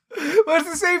 but it's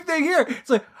the same thing here. It's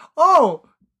like, oh,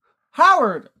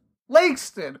 Howard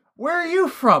Langston, where are you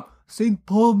from? St.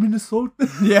 Paul, Minnesota.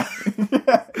 Yeah.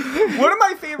 One of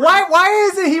my favorite. Why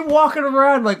isn't he walking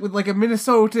around like with like a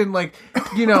Minnesotan like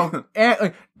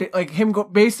him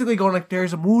basically going like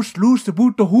there's a moose loose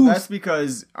about the hoose? That's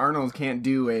because Arnold can't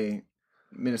do a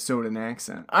Minnesotan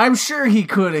accent. I'm sure he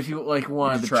could if you like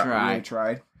wanted to try. He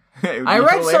tried. I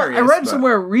read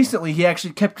somewhere recently he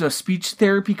actually kept a speech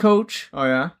therapy coach. Oh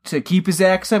yeah, to keep his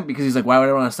accent because he's like, why would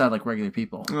I want to sound like regular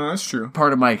people? No, that's true.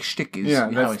 Part of my shtick is how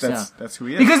I sound. That's who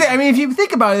he is. Because I mean, if you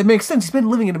think about it, it makes sense. He's been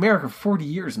living in America for 40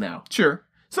 years now. Sure,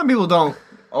 some people don't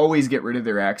always get rid of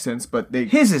their accents, but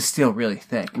his is still really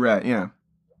thick. Right? Yeah.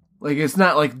 Like it's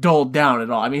not like dulled down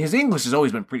at all. I mean, his English has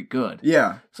always been pretty good.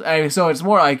 Yeah. So it's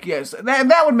more like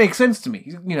that would make sense to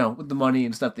me. With the money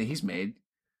and stuff that he's made.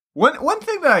 One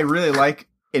thing that I really like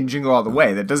in Jingle All the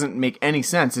Way that doesn't make any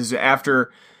sense is after,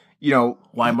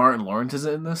 why Martin Lawrence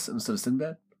isn't in this instead of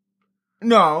Sinbad?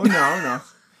 No,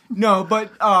 but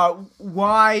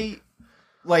why,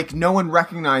 like, no one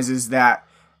recognizes that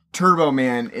Turbo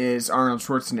Man is Arnold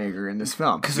Schwarzenegger in this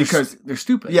film? Because they're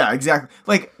stupid. Yeah, exactly.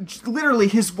 Like, literally,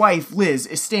 his wife, Liz,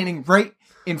 is standing right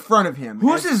in front of him.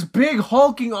 Who's this big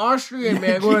hulking Austrian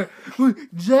man going,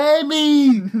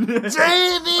 Jamie! Jamie!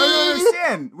 I don't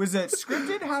understand. Was that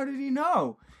scripted? How did he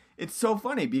know? It's so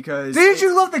funny because... Didn't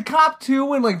you love the cop too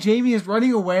when like Jamie is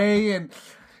running away and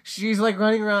she's like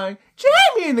running around,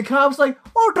 Jamie! And the cop's like,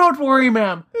 oh, don't worry,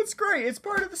 ma'am. It's great. It's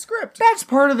part of the script. That's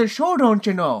part of the show, don't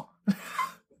you know?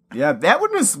 Yeah, that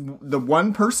one is the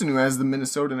one person who has the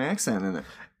Minnesotan accent in it.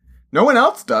 No one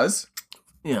else does.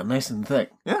 Yeah, nice and thick.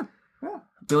 Yeah.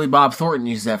 Billy Bob Thornton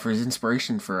used that for his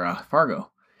inspiration for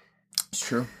Fargo. It's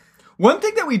true. One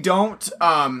thing that we don't,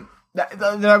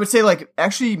 that I would say like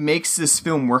actually makes this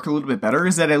film work a little bit better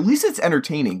is that at least it's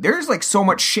entertaining. There's like so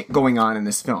much shit going on in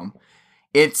this film.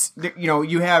 It's,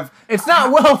 you have... It's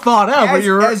not well thought out, but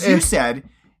as you said,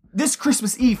 this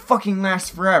Christmas Eve fucking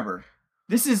lasts forever.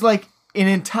 This is like an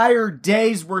entire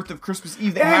day's worth of Christmas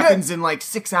Eve that happens in like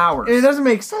 6 hours. And it doesn't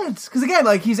make sense. Because again,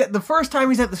 like the first time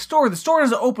he's at the store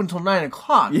doesn't open until 9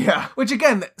 o'clock. Yeah. Which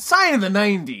again, sign of the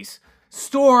 90s.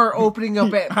 Store opening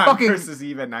up at fucking... Christmas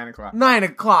Eve at 9 o'clock. 9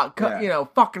 o'clock. Yeah.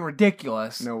 Fucking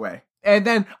ridiculous. No way. And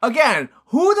then, again,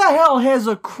 who the hell has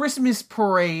a Christmas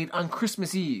parade on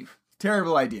Christmas Eve?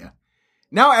 Terrible idea.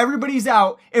 Now everybody's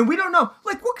out, and we don't know,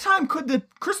 like, what time could the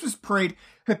Christmas parade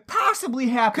have possibly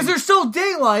happened? Because there's still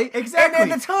daylight. Exactly.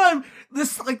 And at the time,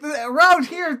 around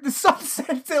here, the sun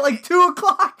sets at like 2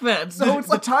 o'clock then. So it's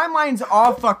like... The timeline's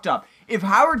all fucked up. If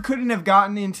Howard couldn't have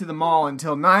gotten into the mall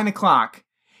until 9 o'clock,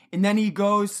 and then he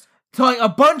goes... to like a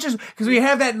bunch of... Because we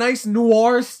have that nice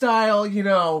noir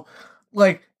style,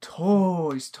 like...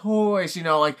 Toys,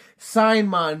 like sign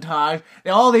montage.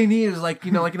 And all they need is like,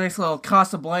 like a nice little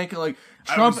Casablanca, like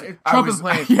trumpet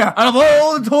playing. Yeah. Out of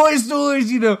all the toy stores,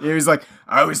 He was like,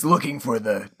 I was looking for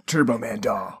the Turbo Man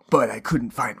doll, but I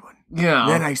couldn't find one. Yeah.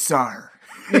 Then I saw her.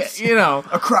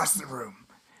 Across the room.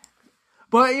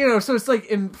 But, so it's like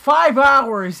in 5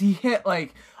 hours he hit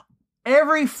like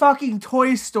every fucking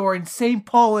toy store in St.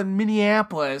 Paul and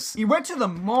Minneapolis He went to the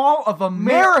Mall of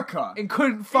America and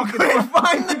couldn't He fucking couldn't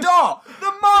find the doll.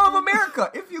 The Mall of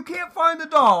America. If you can't find the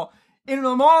doll in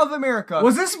the Mall of America,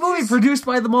 Was this movie produced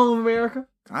by the Mall of America?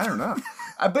 I don't know.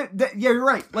 But yeah, you're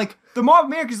right. Like the Mall of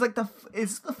America is like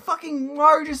it's the fucking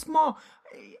largest mall.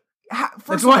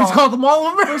 That's why it's called the Mall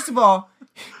of America. First of all,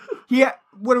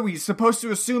 what are we supposed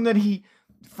to assume that he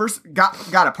first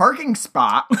got a parking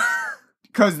spot?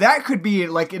 Because that could be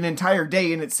like an entire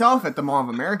day in itself at the Mall of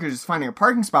America, just finding a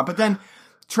parking spot. But then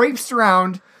traipsed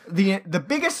around the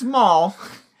biggest mall.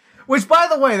 Which, by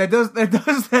the way,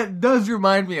 that does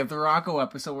remind me of the Rocco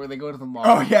episode where they go to the mall.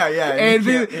 Oh yeah, And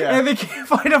they can't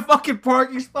find a fucking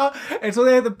parking spot, and so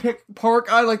they have to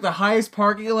park on like the highest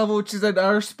parking level, which is in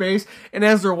our space. And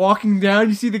as they're walking down,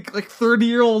 you see the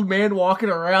 30-year-old man walking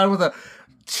around with a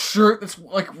shirt that's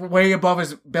like way above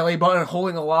his belly button,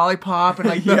 holding a lollipop, and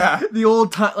like the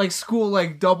old school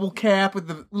like double cap with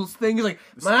the little thing. He's like,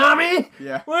 "Mommy,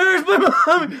 where's my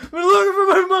mommy? We're looking for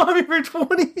my mommy for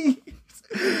 20 years."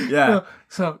 Yeah.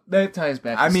 So that ties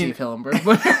back to Steve Hillenburg.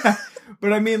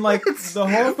 But I mean, like, the whole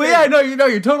thing. But yeah, no,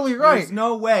 you're totally right. There's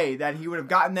no way that he would have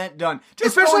gotten that done.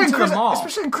 Especially going to the mall.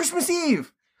 Especially on Christmas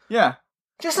Eve. Yeah.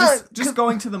 Just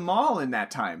going to the mall in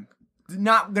that time.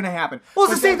 Not gonna happen. Well,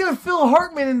 it's the same thing with Phil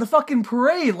Hartman in the fucking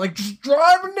parade. Like, just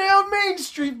driving down Main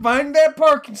Street, finding that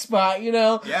parking spot,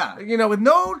 Yeah. with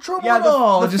no trouble at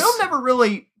all. The film never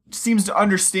really seems to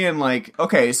understand, like,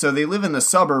 okay, so they live in the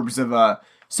suburbs of a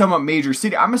somewhat major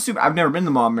city. I'm assuming, I've never been to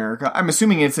the Mall of America. I'm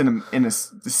assuming it's in the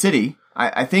city.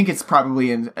 I think it's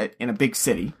probably in a big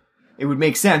city. It would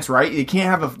make sense, right? You can't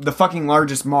have the fucking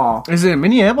largest mall. Is it in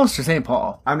Minneapolis or St.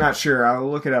 Paul? I'm not sure.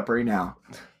 I'll look it up right now.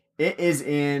 It is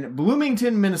in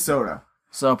Bloomington, Minnesota.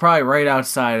 So probably right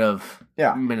outside of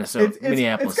Minnesota,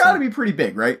 Minneapolis. It's got to be pretty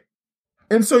big, right?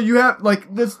 And so you have,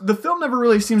 like, this. The film never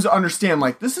really seems to understand,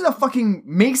 like, this is a fucking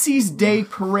Macy's Day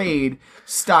Parade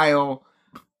style,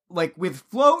 like, with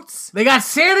floats. They got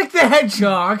Sonic the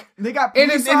Hedgehog. They got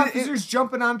police officers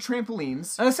jumping on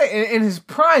trampolines. I was say in his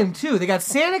prime, too. They got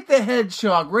Sonic the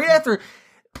Hedgehog right after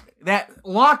that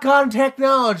lock-on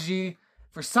technology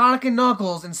for Sonic and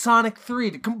Knuckles and Sonic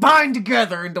 3 to combine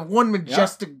together into one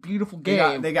majestic, beautiful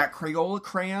game. They got Crayola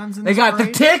crayons in They got parade.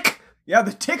 the Tick. Yeah,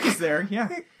 the Tick is there, yeah.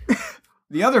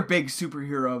 The other big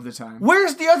superhero of the time.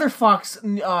 Where's the other Fox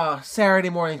Saturday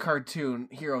morning cartoon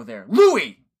hero there?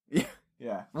 Louie!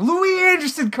 Yeah. Louie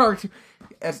Anderson cartoon.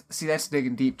 That's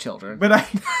digging deep, children. But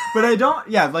I don't,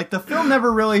 like, the film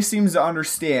never really seems to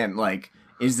understand, like,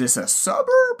 is this a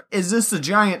suburb? Is this a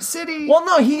giant city? Well,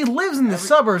 no, he lives in the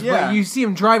suburbs, but you see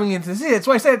him driving into the city. That's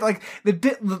why I said, like,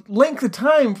 the length of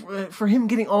time for him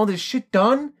getting all this shit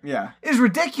done is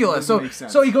ridiculous.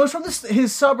 So he goes from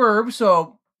his suburb,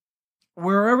 so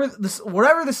whatever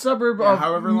the suburb of...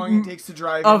 however long it takes to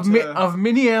drive of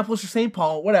Minneapolis or St.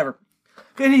 Paul, whatever.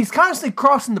 And he's constantly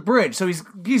crossing the bridge, so he's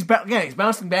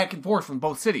bouncing back and forth from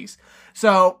both cities.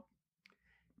 So,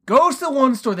 goes to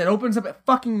one store that opens up at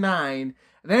fucking 9,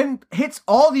 then hits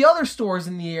all the other stores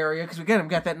in the area, because again, we've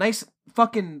got that nice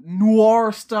fucking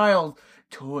noir style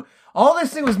to it. All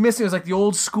this thing was missing was like the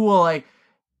old school, like,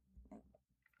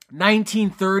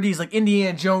 1930s, like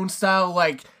Indiana Jones style,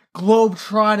 like, globe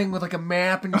trotting with like a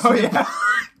map and bing,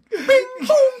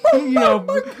 boom,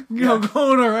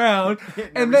 going around,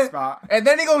 and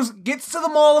then he gets to the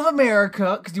Mall of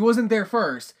America because he wasn't there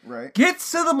first. Right.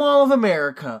 Gets to the Mall of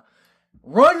America,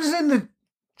 runs into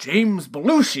James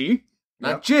Belushi,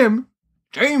 not Jim,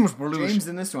 James Belushi. James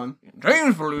in this one.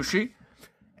 James Belushi,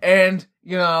 and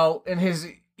in his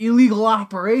illegal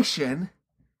operation.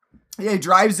 Yeah, he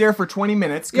drives there for 20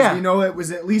 minutes because we know it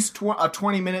was at least a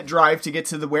 20-minute drive to get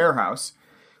to the warehouse.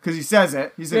 Because he says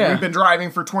it. He said, we've been driving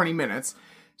for 20 minutes.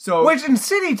 So, which in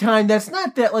city time, that's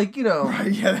not that, like,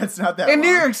 Right, yeah, that's not that in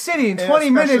long. New York City, in 20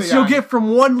 minutes, you'll get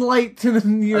from one light to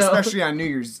the, Especially on New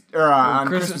Year's, or on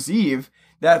Christmas Eve.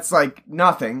 That's, like,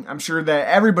 nothing. I'm sure that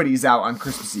everybody's out on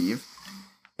Christmas Eve.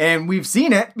 And we've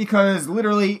seen it because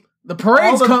literally... The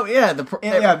parade's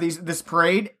this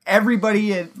parade,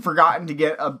 everybody had forgotten to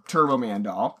get a Turbo Man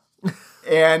doll.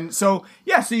 And so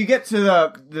you get to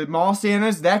the mall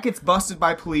Santas, that gets busted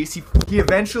by police. He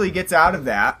eventually gets out of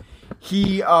that.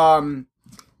 He then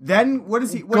what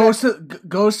is he goes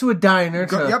to a diner.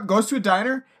 Goes to a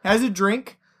diner, has a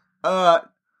drink,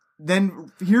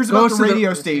 then hears about the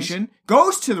radio station,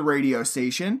 goes to the radio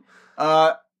station,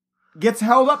 gets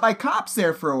held up by cops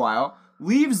there for a while.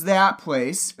 Leaves that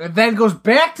place. And then goes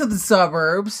back to the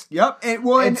suburbs. Yep.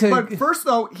 But first,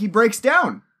 though, he breaks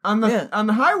down on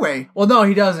the highway. Well, no,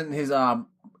 he doesn't. His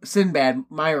Sinbad,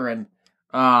 Myron,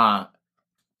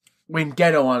 went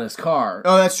ghetto on his car.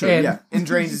 Oh, that's true. And- And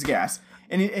drains his gas.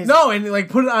 And and like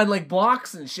put it on like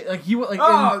blocks and shit. Like he like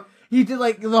and he did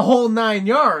like the whole 9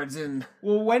 yards and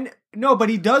but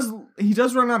he does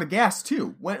run out of gas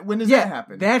too. When does that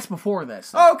happen? That's before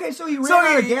this. Oh, okay, so he ran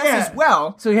out of gas as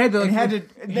well. So he had to And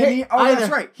that's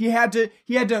right. He had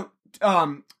to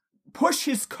push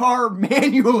his car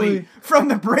manually from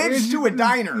the bridge to a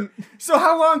diner. So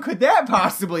how long could that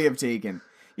possibly have taken?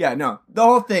 Yeah, no, the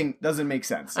whole thing doesn't make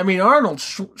sense. I mean, Arnold's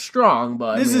strong,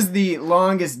 but This is the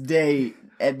longest day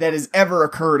that has ever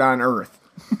occurred on Earth.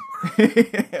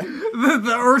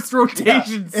 the Earth's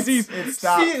rotation it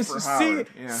stopped for Howard.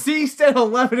 Yeah. ceased at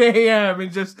 11 a.m.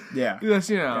 and just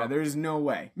There's no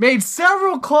way. made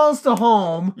several calls to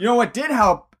home. You know what did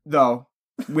help though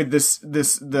with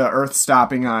the Earth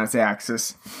stopping on its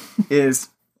axis is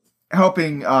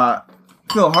helping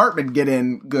Phil Hartman get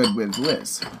in good with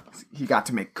Liz. He got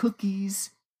to make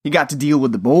cookies. He got to deal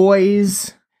with the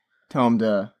boys. Tell him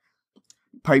to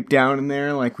pipe down in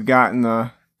there like we got in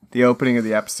the opening of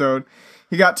the episode.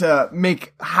 He got to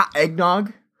make hot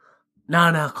eggnog.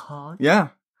 Non-alcoholic. Yeah.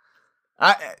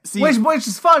 See, Which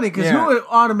is funny because Yeah. who would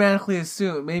automatically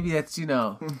assume maybe that's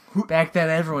back then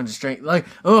everyone just drank like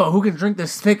who can drink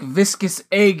this thick viscous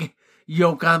egg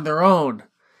yolk on their own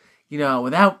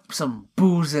without some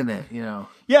booze in it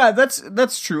yeah,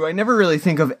 that's true. I never really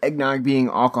think of eggnog being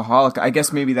alcoholic. I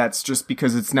guess maybe that's just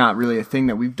because it's not really a thing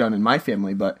that we've done in my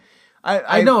family, but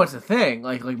I know it's a thing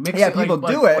like mix Yeah, it people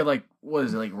like, do it. with, like what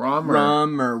is it like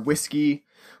rum or whiskey.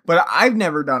 But I've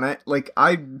never done it. Like,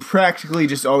 I practically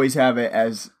just always have it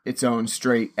as its own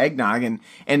straight eggnog,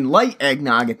 and light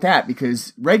eggnog at that,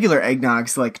 because regular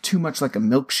eggnog's like too much like a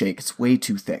milkshake. It's way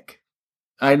too thick.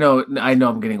 I know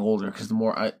I'm getting older because the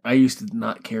more I used to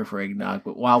not care for eggnog,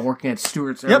 but while working at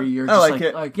Stewart's every year, I like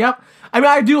it. Yep. I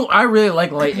mean, I really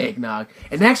like light eggnog,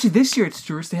 and actually this year at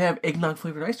Stewart's they have eggnog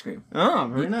flavored ice cream. Oh,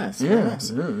 very nice. Yeah.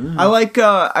 Very nice. I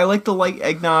like the light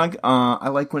eggnog. I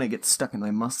like when it gets stuck in my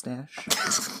mustache.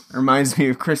 It reminds me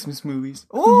of Christmas movies.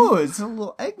 Oh, it's a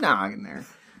little eggnog in there.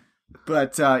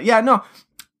 But no.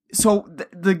 So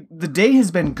the day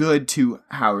has been good to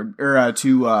Howard or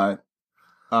to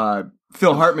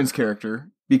Phil Hartman's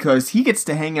character because he gets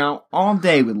to hang out all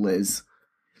day with Liz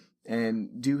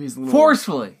and do his little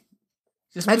Forcefully.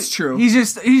 That's true. He's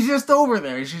just over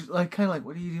there. He's just like kind of like,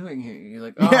 what are you doing here? You're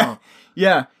like, oh.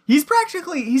 Yeah. He's got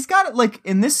it like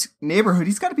in this neighborhood.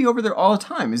 He's got to be over there all the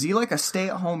time. Is he like a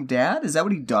stay-at-home dad? Is that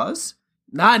what he does?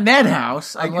 Not in that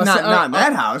house. Not in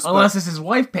that house. Unless it's his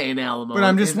wife paying alimony. But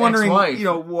I'm just wondering,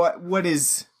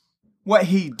 ex-wife. what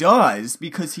he does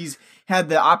because he's had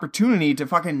the opportunity to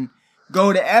fucking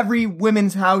go to every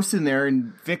women's house in there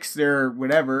and fix their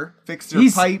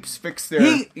pipes, fix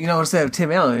their... instead of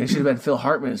Tim Allen, it should have been Phil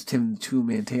Hartman as Tim the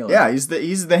Two-Man Taylor. Yeah, he's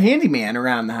the handyman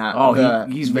around the house. Oh,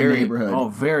 he's the very neighborhood. Oh,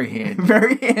 very handy.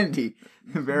 Very handy.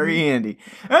 Very handy.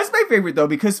 That's my favorite, though,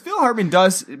 because Phil Hartman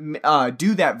does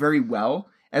do that very well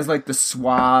as, like, the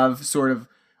suave, sort of,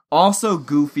 also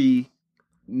goofy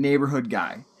neighborhood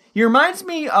guy. He reminds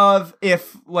me of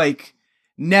if, like...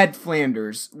 Ned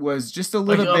Flanders was just a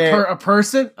little bit... a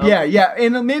person? Yeah,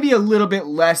 and maybe a little bit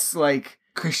less, like,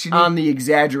 Christian on the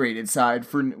exaggerated side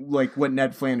for, like, what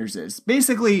Ned Flanders is.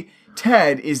 Basically,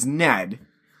 Ted is Ned,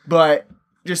 but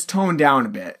just toned down a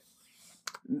bit.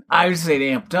 I would say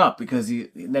it amped up because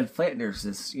Ned Flanders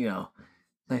is,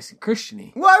 nice and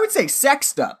Christian-y. Well, I would say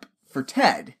sexed up for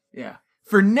Ted. Yeah.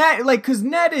 For Ned, like, because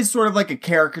Ned is sort of like a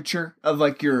caricature of,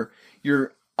 like, your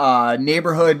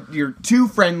neighborhood, your too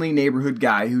friendly neighborhood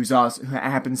guy who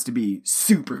happens to be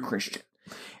super Christian.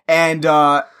 And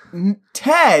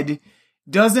Ted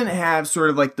doesn't have sort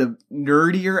of like the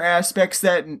nerdier aspects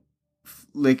that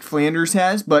like Flanders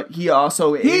has, but he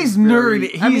also he's is nerdy.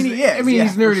 He is.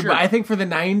 He's nerdy, sure. but I think for the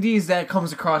 90s that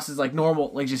comes across as like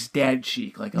normal, like just dad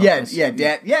chic. Like dad.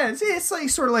 Yeah, it's like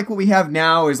sort of like what we have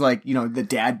now is like the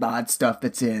dad bod stuff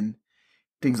that's in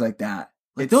things like that.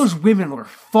 Like those women were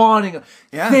fawning.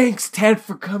 Yeah. Thanks, Ted,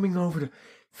 for coming over to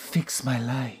fix my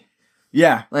life.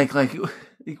 Yeah. Like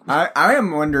I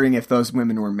am wondering if those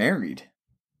women were married.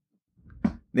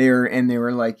 They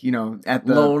were like, at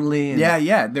the lonely.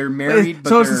 And, they're married.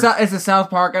 So it's a South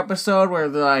Park episode where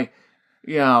they're like,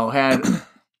 had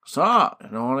so I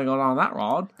don't want to go down that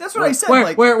road. That's what I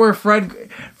said. Where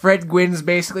Fred Gwynn's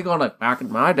basically going like, back in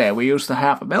my day, we used to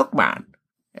have a milkman.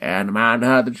 And the man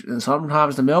and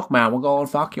sometimes the milkman will go and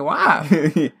fuck your wife.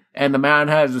 And the man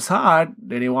had to decide,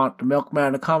 did he want the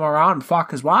milkman to come around and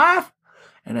fuck his wife?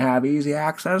 And have easy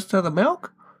access to the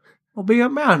milk? Well, be a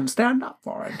man and stand up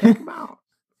for it and take him out.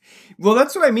 Well,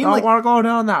 that's what I mean. I don't want to go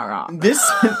down that route.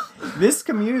 This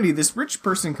community, this rich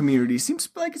person community, seems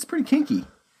like it's pretty kinky.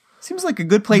 Seems like a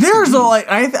good place There's to be.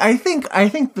 I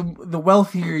think the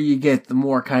wealthier you get, the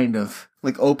more kind of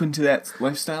Like, open to that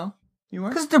lifestyle you are?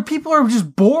 because the people are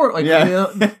just bored. Like, Yeah. you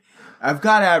know, I've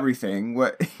got everything.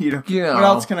 What You know. What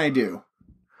else can I do?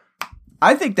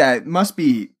 I think that must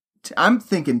be. I'm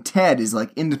thinking Ted is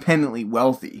like independently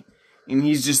wealthy, and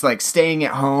he's just like staying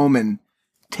at home and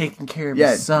taking care of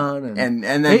Yeah, his son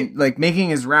then Hey. like making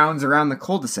his rounds around the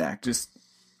cul-de-sac, just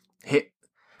hit.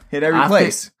 hit every I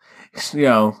place. You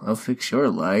know, I'll fix your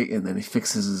light, and then he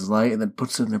fixes his light, and then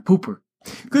puts it in their pooper.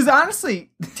 Because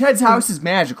honestly, Ted's house is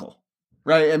magical,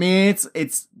 right? I mean,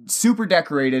 it's super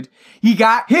decorated. He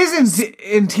got His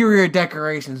interior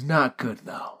decoration's not good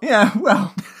though. Yeah,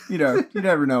 well, you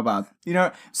never know about.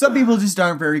 Some people just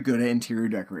aren't very good at interior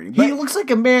decorating. He looks like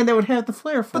a man that would have the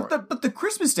flair for it. But the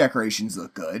Christmas decorations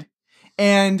look good,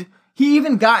 and he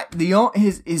even got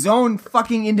his own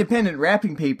fucking independent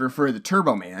wrapping paper for the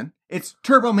Turbo Man. It's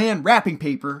Turbo Man wrapping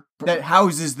paper that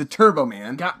houses the Turbo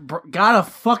Man. Got a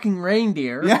fucking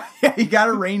reindeer. Yeah, he got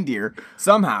a reindeer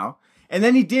somehow, and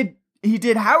then he did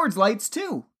Howard's lights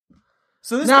too.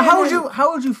 So this Now, man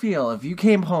how would you feel if you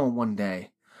came home one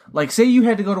day, like say you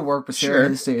had to go to work, but Sarah Sure.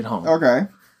 had to stay at home, Okay.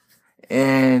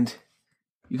 and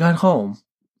you got home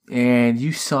and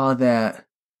you saw that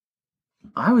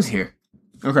I was here,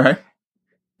 Okay.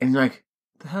 and you're like,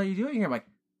 "The hell are you doing here?" I'm like,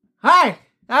 "Hi,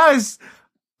 I was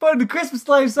putting the Christmas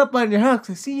lights up on your house.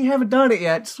 I see you haven't done it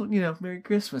yet. Just Merry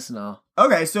Christmas and all."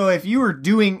 Okay, so if you were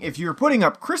putting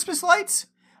up Christmas lights,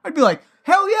 I'd be like,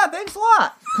 hell yeah, thanks a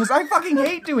lot. Because I fucking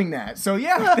hate doing that. So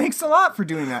yeah, thanks a lot for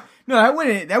doing that. No, that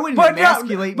wouldn't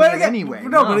emasculate me in any way.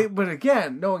 No. But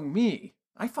again, knowing me,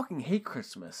 I fucking hate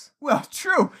Christmas. Well,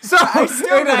 true. So I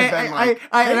still and would have been like,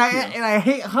 thank you. I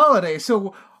hate holidays.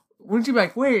 So wouldn't you be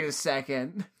like, wait a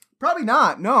second? Probably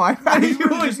not. No, I would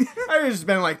have just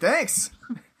been like, thanks.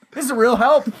 This is a real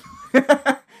help.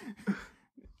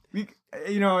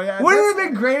 Wouldn't it have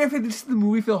been great if it's the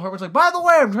movie Phil Hartman's like, by the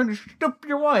way, I'm trying to shtup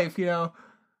your wife,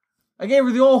 I gave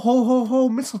her the old ho ho ho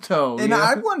mistletoe. And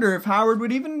I wonder if Howard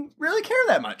would even really care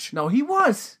that much. No, he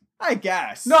was. I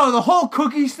guess. No, the whole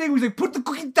cookies thing was like, put the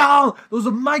cookie down. Those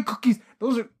are my cookies.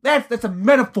 That's a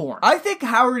metaphor. I think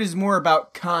Howard is more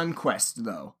about conquest,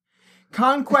 though.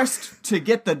 Conquest to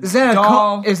get the Is that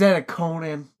doll. is that a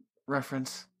Conan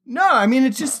reference? No, I mean,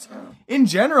 it's just, in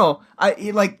general,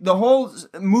 the whole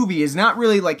movie is not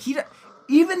really, like,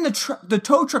 even the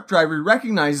tow truck driver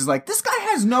recognizes, like, this guy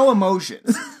has no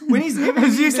emotions. When he's giving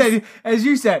As you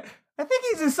said, I think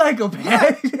he's a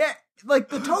psychopath. yeah, like,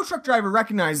 the tow truck driver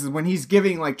recognizes when he's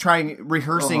giving, like,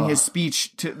 rehearsing his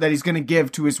speech that he's gonna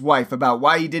give to his wife about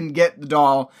why he didn't get the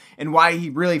doll and why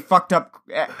he really fucked up,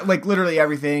 like, literally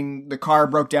everything, the car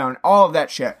broke down, all of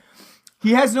that shit.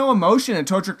 He has no emotion, and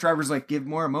tow truck driver's like, give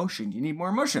more emotion. You need more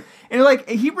emotion. And, like,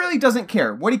 he really doesn't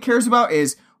care. What he cares about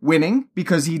is winning,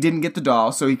 because he didn't get the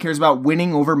doll, so he cares about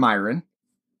winning over Myron.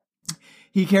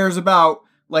 He cares about,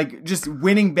 like, just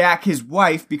winning back his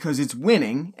wife because it's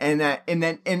winning, and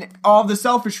all the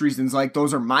selfish reasons, like,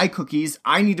 those are my cookies,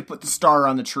 I need to put the star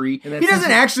on the tree. He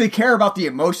doesn't actually care about the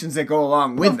emotions that go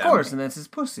along with them. Of course, and that's his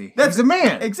pussy. He's a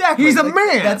man. Exactly. He's a Like,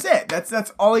 man. That's it.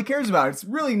 That's all he cares about. It's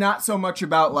really not so much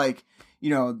about, like,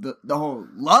 the whole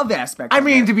love aspect. I of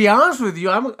mean, it. to be honest with you,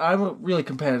 I'm a really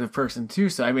competitive person too.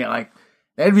 So I mean, like,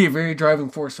 that'd be a very driving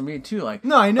force for me too. Like,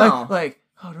 No, I know. Like,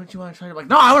 oh, don't you want to try? I'm like,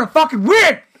 no, I want to fucking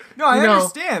win. No, I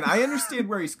understand. I understand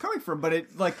where he's coming from, but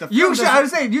it, like, the film You should. doesn't- I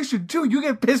was saying you should too. You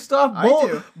get pissed off I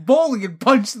do. bowling and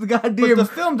punch the but goddamn. the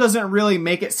film doesn't really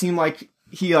make it seem like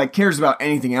he, like, cares about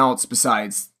anything else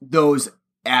besides those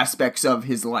aspects of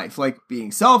his life, like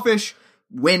being selfish,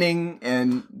 winning,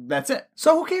 and that's it.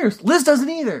 So who cares? Liz doesn't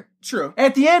either. True.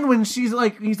 At the end, when he's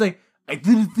like, I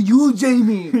did it for you,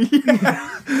 Jamie.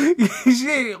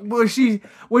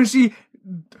 when she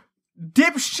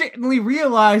dipshitly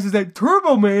realizes that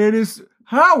Turbo Man is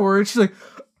Howard, she's like,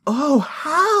 oh,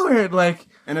 Howard. Like,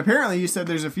 And apparently you said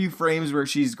there's a few frames where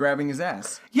she's grabbing his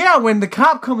ass. yeah, when the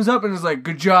cop comes up and is like,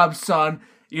 good job, son.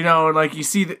 And like you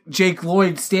see Jake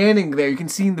Lloyd standing there, you can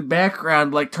see in the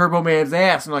background like Turbo Man's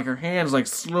ass, and like her hands like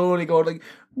slowly going like,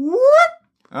 what?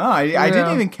 Oh, I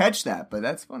didn't even catch that, but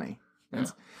that's funny.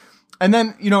 And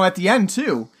then, at the end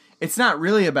too, it's not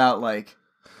really about like,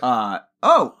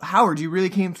 oh, Howard, you really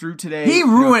came through today. He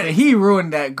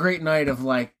ruined that great night of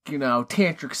like,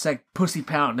 tantric sex pussy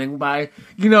pounding by,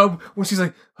 when she's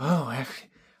like, oh, after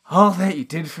all that you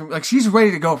did for me, like she's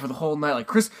ready to go for the whole night. Like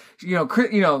Chris,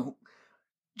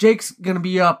 Jake's gonna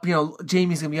be up,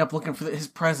 Jamie's gonna be up looking for his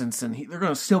presents, and they're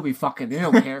gonna still be fucking. They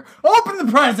don't care. Open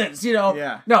the presents,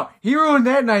 Yeah. No, he ruined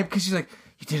that night because she's like,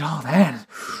 you did all that.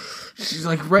 she's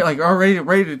like already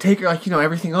ready to take her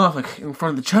everything off like in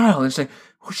front of the child, and she's like,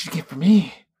 "What should you get for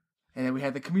me?" And then we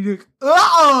had the comedic,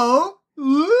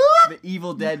 The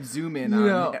Evil Dead zoom in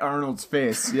on Arnold's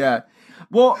face. Yeah.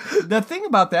 Well, the thing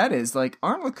about that is, like,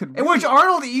 Arnold could... In which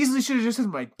Arnold easily should have just said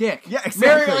my dick. Yeah,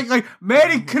 exactly.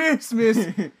 Merry Christmas.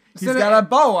 He's got a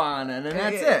bow on it, and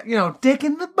that's it. Dick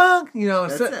in the bunk.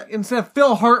 Instead of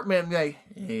Phil Hartman, like...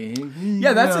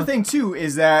 Yeah, that's the thing, too,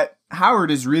 is that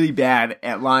Howard is really bad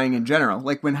at lying in general.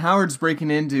 Like, when Howard's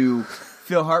breaking into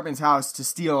Phil Hartman's house to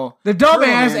steal... The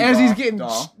dumbass, as he's getting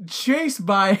chased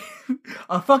by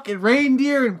a fucking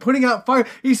reindeer and putting out fire,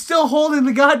 he's still holding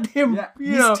the goddamn... Yeah,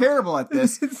 he's terrible at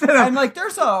this. And, like,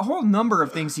 there's a whole number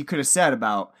of things he could have said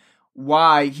about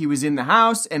why he was in the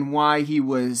house and why he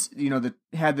was,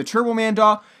 had the Turbo Man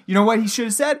doll. You know what he should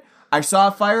have said? I saw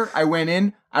a fire, I went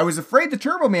in, I was afraid the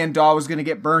Turbo Man doll was going to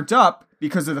get burnt up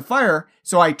because of the fire,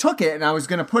 so I took it and I was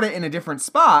going to put it in a different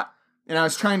spot, and I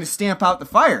was trying to stamp out the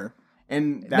fire.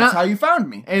 And that's how you found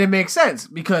me. And it makes sense,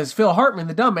 because Phil Hartman,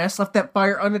 the dumbass, left that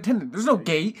fire unattended. There's no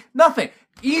gate, nothing.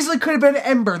 Easily could have been an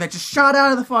ember that just shot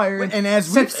out of the fire. And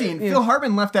as we've seen, Phil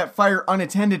Hartman left that fire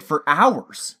unattended for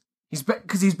hours. He's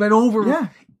been over,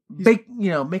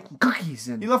 making cookies.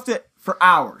 And he left it for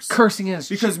hours. Cursing in his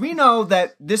because we know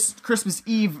that this Christmas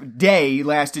Eve day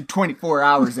lasted 24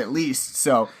 hours at least,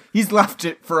 so he's left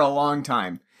it for a long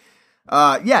time.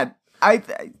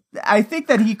 I think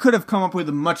that he could have come up with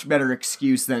a much better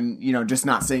excuse than, just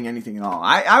not saying anything at all.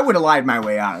 I would have lied my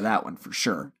way out of that one for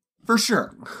sure. For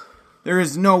sure. There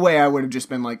is no way I would have just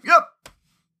been like, yep,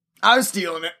 I was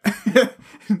stealing it.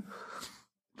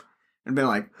 And been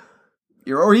like,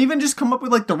 or even just come up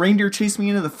with like the reindeer chased me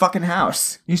into the fucking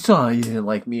house. You saw you didn't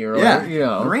like me earlier.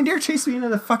 Yeah, the reindeer chased me into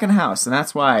the fucking house, and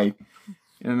that's why.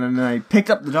 And then I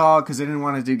picked up the dog because I didn't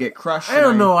want it to get crushed. I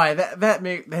don't know why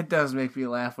that does make me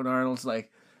laugh when Arnold's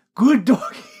like, "Good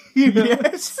dog."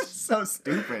 It's so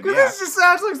stupid. Because this just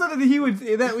sounds like something that he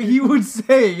would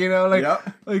say.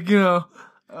 We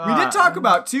did talk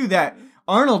about too that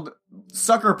Arnold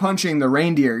sucker punching the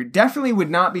reindeer definitely would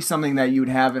not be something that you would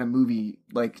have in a movie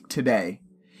like today.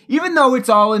 Even though it's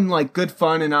all in like good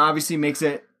fun and obviously makes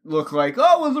it look like,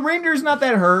 oh well, the reindeer's not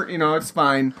that hurt. It's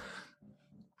fine.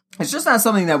 It's just not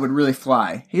something that would really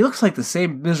fly. He looks like the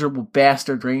same miserable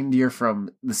bastard reindeer from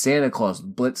the Santa Claus,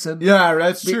 Blitzen. Yeah,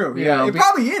 that's true. It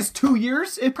probably is 2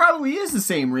 years. It probably is the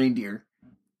same reindeer.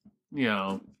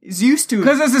 He's used to it.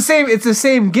 Because it's the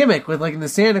same gimmick with like in the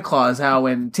Santa Claus, how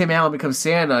when Tim Allen becomes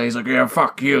Santa, he's like, yeah,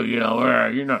 fuck you,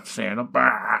 you're not Santa.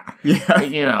 Bah. Yeah.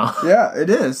 Yeah, it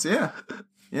is. Yeah.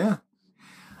 Yeah.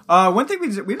 One thing we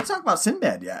didn't talk about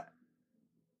Sinbad yet.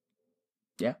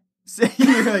 Yeah.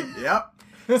 You're like, yep.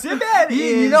 Sinbad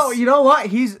is... You know what?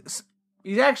 He's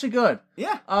actually good.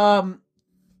 Yeah.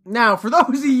 Now, for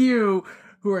those of you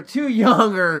who are too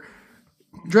young or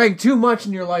drank too much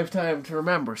in your lifetime to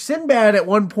remember, Sinbad at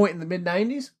one point in the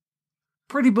mid-90s,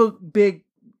 pretty big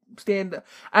stand-up.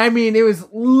 I mean, it was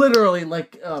literally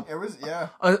like...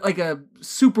 like a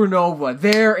supernova,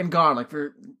 there and gone, like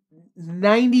for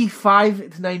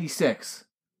 95 to 96.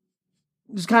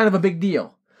 It was kind of a big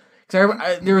deal.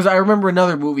 I remember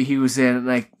another movie he was in,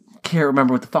 and I can't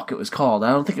remember what the fuck it was called. I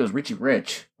don't think it was Richie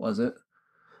Rich, was it?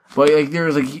 But like there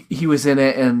was like he was in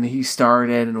it, and he starred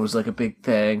in, and it was like a big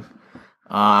thing.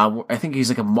 I think he's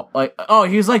he's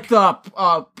like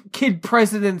the kid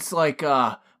president's like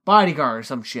bodyguard or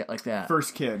some shit like that.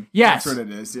 First kid. Yes, that's what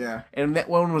it is. Yeah. And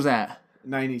when was that?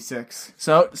 96.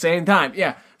 So same time.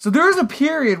 Yeah. So there was a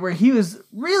period where he was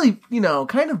really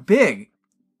kind of big,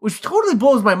 which totally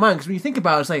blows my mind because when you think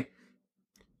about it, it's like,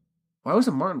 why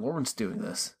wasn't Martin Lawrence doing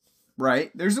this?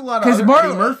 Right. There's a lot of other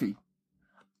Eddie Murphy.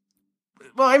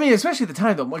 Well, I mean, especially at the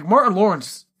time, though. Like, Martin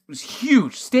Lawrence was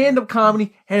huge. Stand-up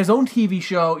comedy. Had his own TV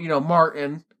show,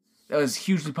 Martin. That was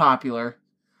hugely popular.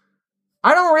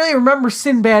 I don't really remember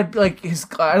Sinbad, I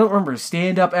don't remember his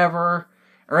stand-up ever.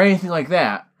 Or anything like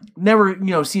that. Never,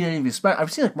 seen any of his...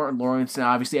 I've seen, Martin Lawrence and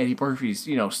obviously Eddie Murphy's,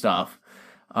 stuff.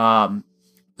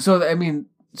 So, I mean...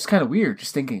 It's kind of weird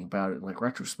just thinking about it in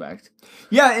retrospect.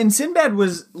 Yeah, and Sinbad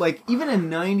was even in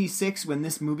 96 when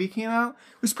this movie came out,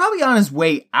 was probably on his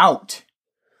way out.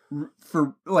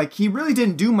 For he really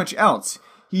didn't do much else.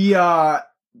 He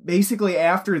basically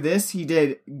after this he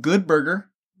did Good Burger.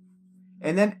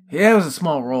 And then it was a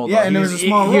small role. Yeah, and it was a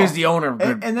small role. He was the owner of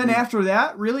Good and then after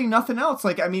that, really nothing else.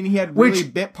 He had really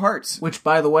bit parts. Which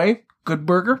by the way, Good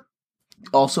Burger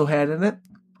also had in it,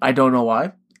 I don't know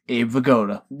why, Abe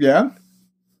Vigoda. Yeah.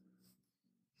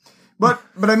 But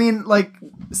I mean,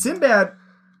 Sinbad,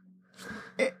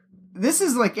 this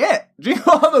is it.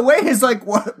 Jingle All the Way is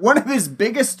one of his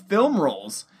biggest film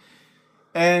roles.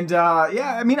 And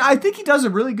I mean, I think he does a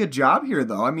really good job here,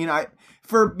 though. I mean,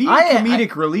 for being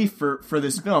comedic relief for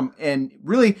this film, and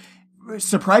really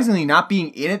surprisingly not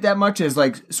being in it that much as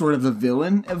like sort of the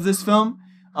villain of this film.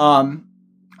 I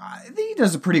think he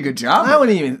does a pretty good job. I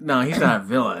wouldn't even. No, he's not a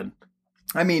villain.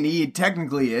 I mean, he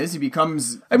technically is. He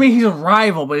becomes. I mean, he's a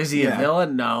rival, but is he a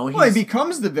villain? No. Well, he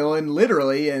becomes the villain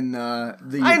literally in the.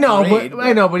 I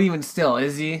know, but even still,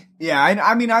 is he? Yeah,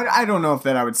 I mean, I don't know if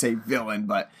that I would say villain,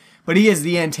 but he is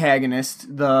the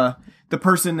antagonist, the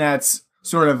person that's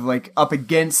sort of like up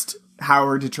against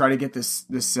Howard to try to get this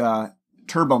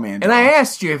Turbo Man. And I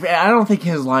asked you if I don't think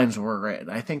his lines were written.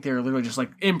 I think they were literally just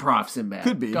like improv Sinbad.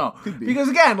 Could be. Because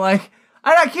again, like.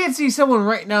 I can't see someone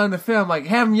right now in the film like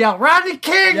have him yell Rodney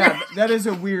King. Yeah, that is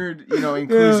a weird,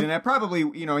 inclusion. That probably,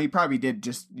 he probably did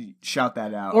just shout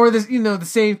that out. Or this, the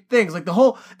same things like the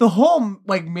whole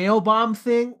like mail bomb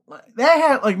thing that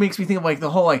had like makes me think of like the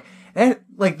whole like that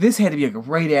like this had to be like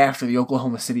right after the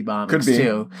Oklahoma City bombings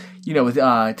too. With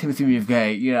Timothy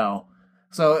McVeigh.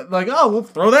 So like we'll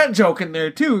throw that joke in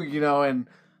there too.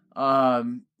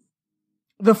 And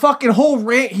the fucking whole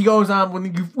rant he goes on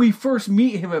when we first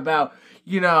meet him about.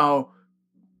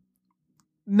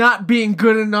 Not being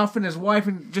good enough and his wife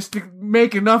and just to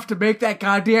make enough to make that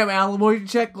goddamn alimony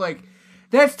check. Like,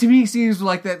 that to me seems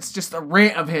like that's just a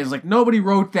rant of his. Like, nobody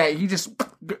wrote that. He just,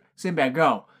 Sinbad,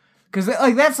 go. Because,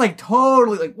 like, that's, like,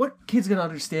 totally, like, what kid's gonna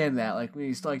understand that? Like, when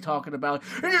he's, like, talking about,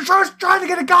 and you're just trying to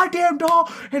get a goddamn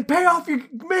doll and pay off,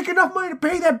 make enough money to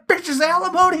pay that bitch's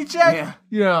alimony check.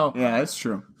 Yeah. Yeah, that's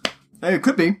true. Hey, it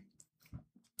could be.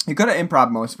 He could have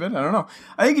improv most of it. I don't know.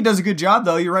 I think he does a good job,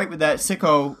 though. You're right with that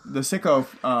sicko.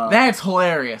 That's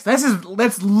hilarious.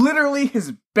 That's literally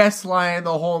his best line in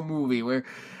the whole movie, where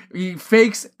he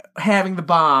fakes having the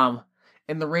bomb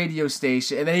in the radio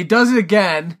station, and then he does it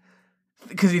again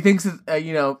because he thinks that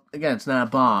again it's not a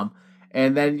bomb.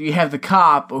 And then you have the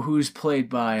cop who's played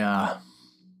by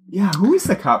who is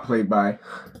the cop played by?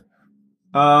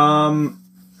 I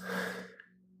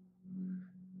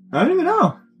don't even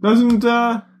know. Doesn't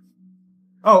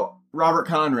Robert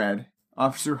Conrad,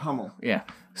 Officer Hummel. Yeah.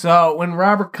 So when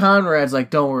Robert Conrad's like,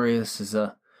 "Don't worry, this is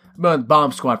I've been on the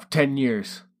bomb squad for 10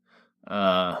 years.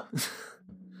 This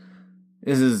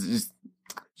is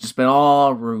just been all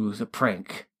a ruse, a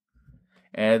prank."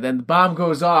 And then the bomb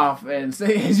goes off, and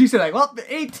as you said, like, well,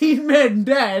 18 men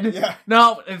dead. Yeah.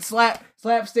 No, it's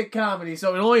slapstick comedy,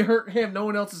 so it only hurt him. No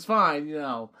one else is fine,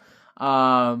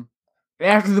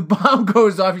 After the bomb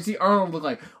goes off, you see Arnold look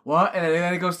like, what? And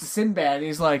then it goes to Sinbad, and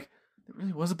he's like, "It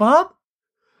really was a bomb?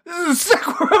 This is a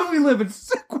sick world we live in.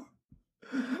 Sick world."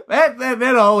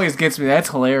 That always gets me. That's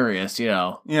hilarious,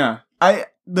 Yeah.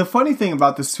 The funny thing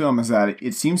about this film is that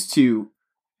it seems to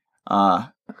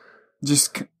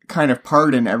just kind of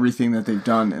pardon everything that they've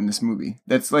done in this movie.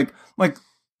 That's like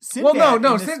Sinbad.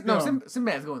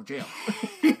 Sinbad's going to jail.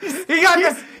 he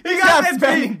got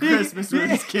spending Christmas with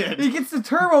his kid. He gets the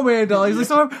Turbo Man doll. He's like,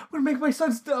 "So I'm gonna make my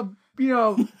son's,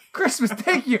 Christmas.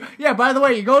 Thank you. Yeah. By the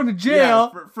way, you're going to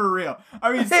jail for real."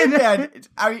 I mean, Sinbad.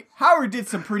 Howard did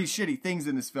some pretty shitty things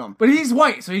in this film, but he's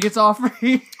white, so he gets off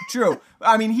free. True.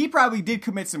 I mean, he probably did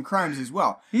commit some crimes as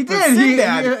well. He did.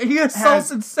 Sinbad he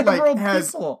assaulted several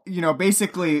people.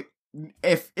 Basically,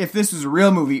 if this was a real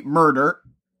movie, murder.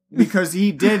 Because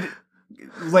he did,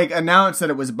 announce that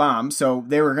it was a bomb, so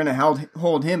they were going to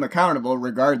hold him accountable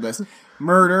regardless.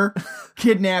 Murder,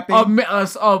 kidnapping.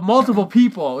 Multiple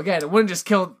people. Again, it wouldn't just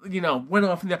kill, went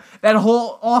off. That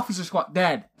whole officer squad,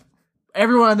 dead.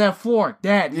 Everyone on that floor,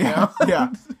 dead,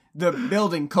 Yeah. The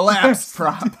building collapsed,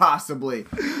 possibly.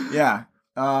 Yeah.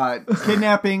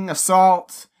 Kidnapping,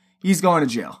 assault. He's going to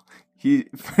jail. He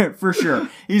for sure.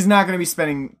 He's not going to be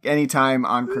spending any time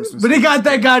on Christmas. But he got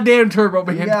that goddamn Turbo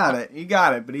Man. He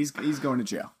got it. But he's going to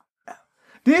jail.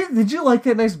 Did you like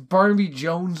that nice Barnaby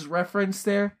Jones reference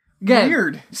there? Again,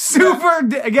 weird. Super.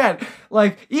 Again,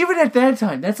 like even at that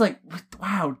time, that's like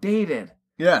wow, dated.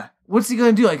 Yeah. What's he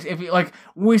gonna do? Like if when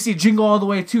we see Jingle All the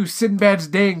Way 2, Sinbad's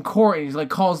day in court, and he's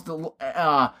like calls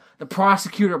the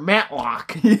prosecutor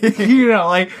Matlock.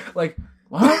 Like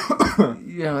what?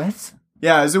 That's.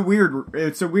 Yeah, it's a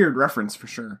weird reference for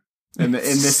sure in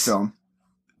this film.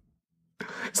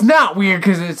 It's not weird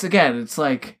because it's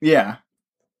like yeah,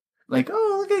 like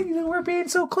oh look at we're being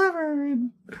so clever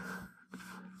and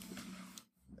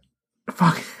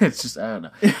fuck it's just I don't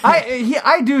know.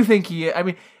 I do think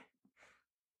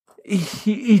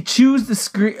he chews the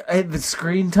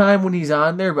screen time when he's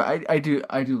on there, but I do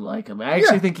like him. I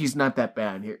actually think he's not that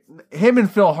bad here. Him and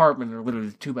Phil Hartman are literally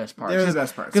the two best parts. They're the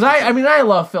best parts. Because I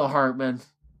love Phil Hartman.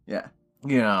 Yeah.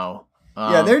 Yeah,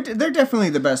 they're definitely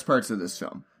the best parts of this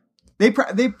film.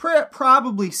 They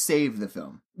probably saved the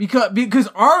film. Because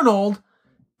Arnold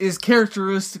is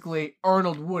characteristically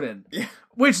Arnold Wooden. Yeah.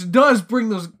 Which does bring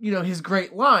those, his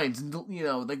great lines, and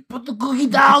like, put the cookie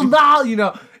down now,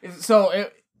 So,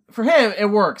 for him, it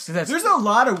works. There's a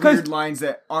lot of weird lines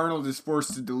that Arnold is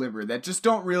forced to deliver that just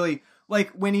don't really,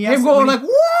 like, when he has... Him going like,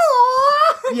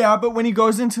 whoa! Yeah, but when he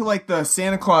goes into, like, the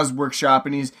Santa Claus workshop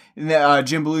and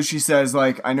Jim Belushi says,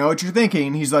 like, I know what you're thinking,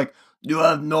 and he's like, you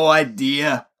have no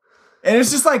idea. And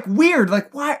it's just, like, weird.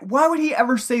 Like, why would he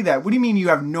ever say that? What do you mean you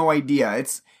have no idea?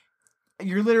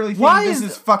 You're literally thinking this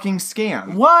is fucking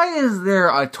scam. Why is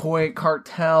there a toy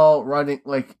cartel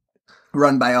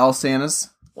run by all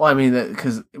Santas? Well,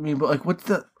 but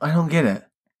like, I don't get it.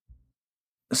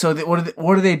 So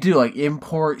what do they do? Like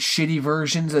import shitty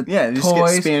versions of they just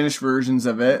toys? get Spanish versions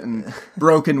of it and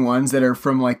broken ones that are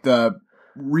from like the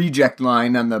reject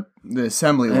line on the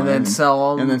assembly line, and then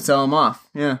sell them off.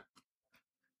 Yeah.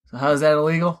 So how is that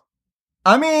illegal?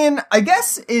 I mean, I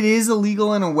guess it is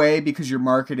illegal in a way because you're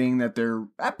marketing that they're...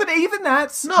 But even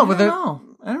that's... No, but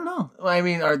I don't know. I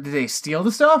mean, did they steal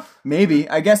the stuff? Maybe.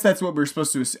 I guess that's what we're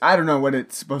supposed to... I don't know what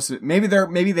it's supposed to... Maybe they're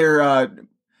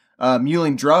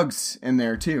muling drugs in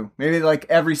there, too. Maybe, like,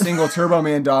 every single Turbo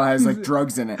Man doll has, like,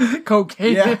 drugs in it.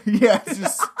 Cocaine? Yeah. It's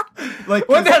just... Like,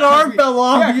 when that arm fell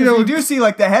off, you do see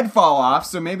like the head fall off,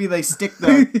 so maybe they stick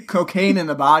the cocaine in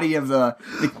the body of the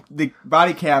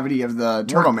body cavity of the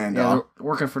Turbo Man doll. Yeah,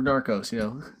 working for narcos,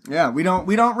 Yeah, we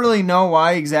don't really know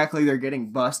why exactly they're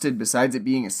getting busted besides it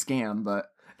being a scam,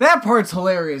 but that part's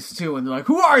hilarious too. When they're like,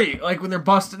 "Who are you?" Like when they're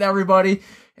busting everybody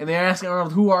and they ask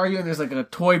Arnold, "Who are you?" And there's like a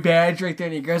toy badge right there,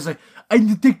 and you guys like,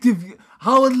 "I'm Detective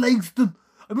Howard Langston.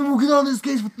 I've been working on this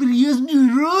case for 3 years, and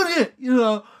you ruined it."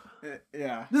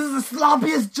 Yeah. This is the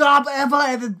sloppiest job ever,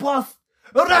 and it bust.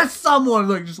 Arrest someone!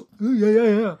 Like, just,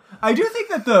 yeah. I do think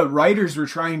that the writers were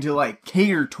trying to, like,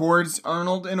 cater towards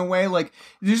Arnold in a way. Like,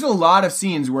 there's a lot of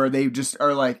scenes where they just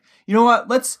are like, you know what,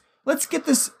 let's get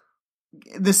this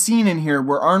scene in here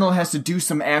where Arnold has to do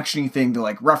some action-y thing to,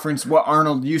 like, reference what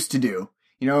Arnold used to do.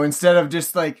 Instead of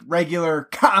just, like, regular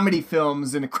comedy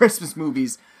films and Christmas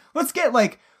movies, let's get,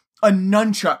 like, a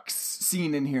nunchucks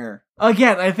scene in here.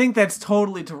 Again, I think that's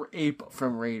totally to ape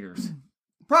from Raiders.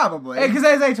 Probably. Because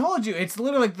as I told you, it's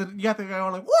literally like you got the guy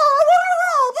going like, whoa,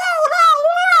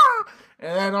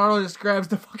 and then Arnold just grabs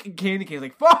the fucking candy cane,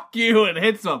 like, fuck you, and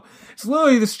hits him. It's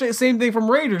literally the same thing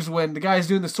from Raiders when the guy's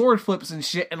doing the sword flips and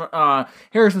shit, and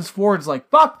Harrison Ford's like,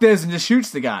 fuck this, and just shoots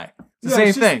the guy. It's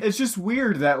the same thing. It's just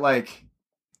weird that, like,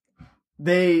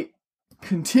 they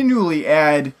continually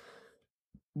add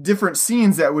different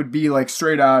scenes that would be, like,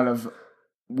 straight out of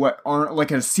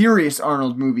like a serious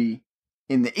Arnold movie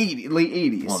in the late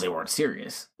 80s. Well, they weren't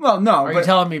serious. Well, no. Are you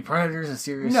telling me Predator's is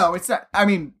serious? No, it's not. I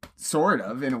mean, sort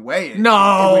of, in a way.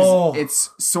 It's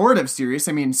sort of serious.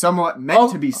 I mean, somewhat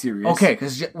meant to be serious. Okay,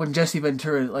 because when Jesse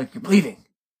Ventura, like, you're bleeding.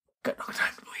 Got no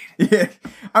time to bleed. Yeah.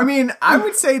 I mean, I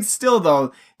would say it's still,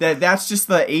 though, that's just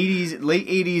the late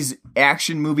 80s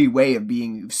action movie way of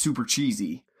being super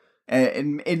cheesy.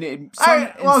 And in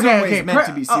some ways meant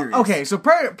to be serious. Okay, so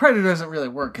Predator doesn't really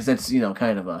work because it's,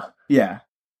 kind of a... Yeah.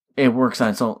 It works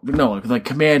on its own. No, like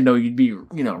Commando, you'd be,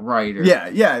 right. Or,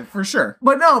 yeah, for sure.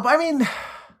 But I mean...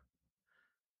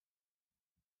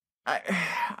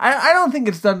 I don't think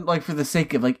it's done, like, for the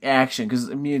sake of, like, action,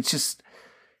 because, I mean, it's just...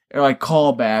 Or like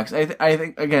callbacks. I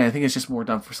think it's just more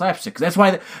done for slapstick. That's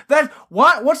why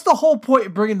what's the whole point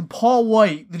of bringing Paul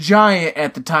White, the Giant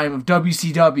at the time of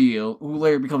WCW, who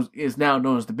later is now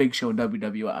known as the Big Show in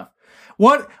WWF?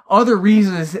 What other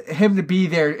reason is him to be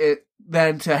there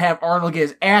than to have Arnold get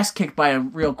his ass kicked by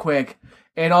him real quick,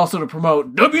 and also to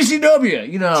promote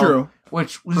WCW? True.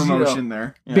 Which was promotion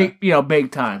there, yeah.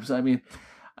 big time. So I mean,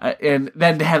 and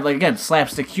then to have, like, again,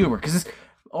 slapstick humor, because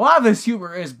a lot of this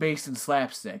humor is based in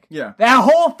slapstick. Yeah. That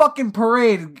whole fucking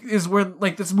parade is where,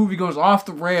 like, this movie goes off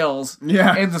the rails in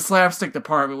the slapstick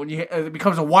department when it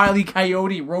becomes a Wile E.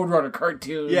 Coyote Roadrunner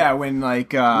cartoon. Yeah, when,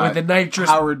 like, with the nitrous...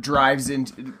 Howard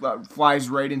flies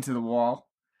right into the wall.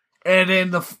 And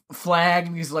then the flag,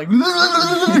 and he's like,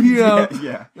 Yeah.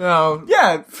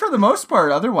 Yeah, for the most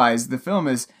part, otherwise, the film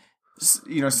is,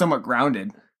 somewhat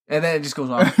grounded. And then it just goes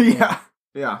off.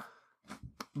 Yeah.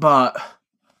 But...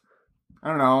 I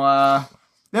don't know.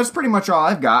 That's pretty much all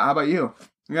I've got. How about you?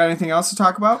 You got anything else to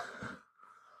talk about?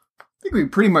 I think we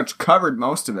pretty much covered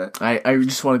most of it. I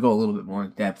just want to go a little bit more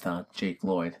in depth on Jake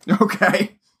Lloyd.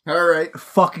 Okay. All right.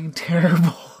 Fucking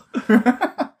terrible.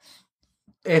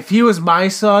 If he was my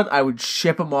son, I would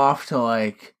ship him off to,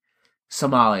 like,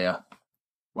 Somalia.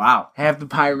 Wow. Have the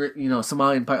pirate,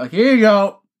 Somalian pirate, like, here you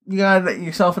go. You got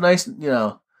yourself a nice,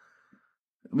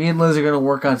 Me and Liz are going to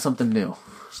work on something new.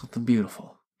 Something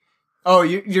beautiful. Oh,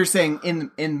 you're saying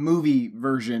in movie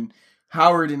version,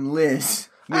 Howard and Liz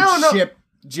would ship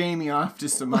Jamie off to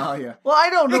Somalia. Well, I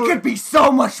don't know. It could be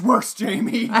so much worse,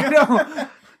 Jamie. I know.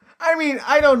 I mean,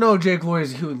 I don't know Jake Lloyd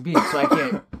as a human being, so I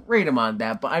can't rate him on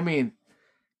that. But I mean,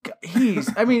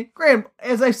 Graham,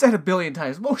 as I've said a billion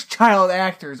times, most child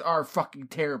actors are fucking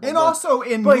terrible. And also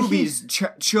in movies,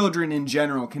 children in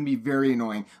general can be very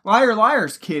annoying. Liar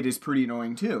Liar's kid is pretty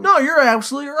annoying too. No, you're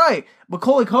absolutely right.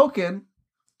 Macaulay Culkin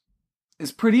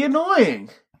is pretty annoying.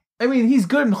 I mean, he's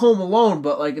good in Home Alone,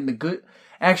 but like in the good...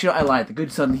 Actually, I lied. The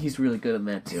Good Son, he's really good in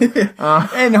that too.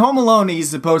 And Home Alone,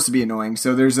 he's supposed to be annoying,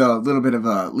 so there's a little bit of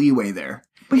a leeway there.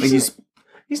 But he's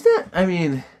not... I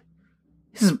mean...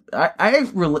 I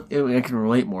can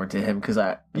relate more to him because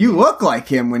you look like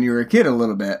him when you were a kid a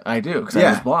little bit. I do because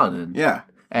I was blonde.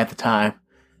 At the time,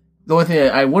 the only thing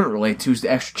I wouldn't relate to is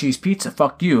the extra cheese pizza.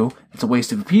 Fuck you! It's a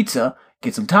waste of a pizza.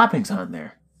 Get some toppings on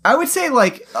there. I would say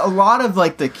like a lot of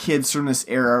like the kids from this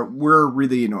era were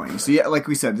really annoying. So yeah, like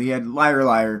we said, you had Liar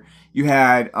Liar. You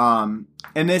had and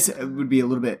this would be a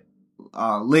little bit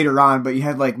later on, but you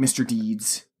had like Mr.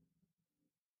 Deeds.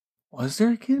 Was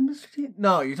there a kid in Mr. Deeds?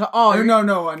 No, you're talking... Oh, no,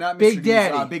 not Mr. Big Deeds.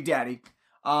 Daddy. Big Daddy.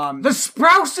 The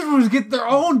Sprousers get their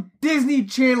own Disney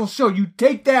Channel show. You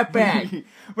take that back.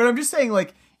 But I'm just saying,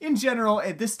 like, in general,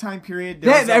 at this time period...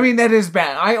 that is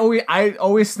bad. I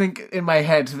always think in my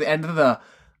head to the end of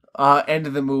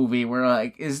the movie where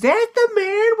like, is that the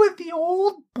man with the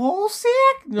old ball sack?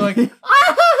 And you're like,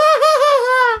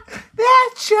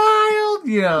 that child,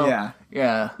 you know.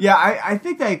 Yeah. I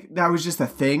think that was just a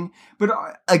thing. But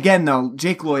again, though,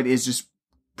 Jake Lloyd is just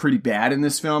pretty bad in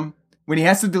this film. When he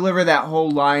has to deliver that whole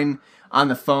line on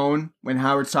the phone, when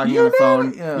Howard's talking on the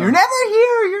phone, you're never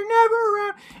here, you're never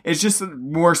around. It's just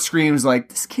more screams like,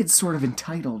 this kid's sort of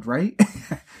entitled, right?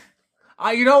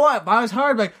 You know what? If I was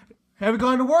hard, like, haven't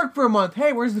gone to work for a month.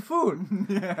 Hey, where's the food?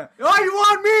 Yeah. Oh, you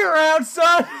want me around,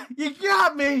 son? You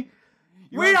got me.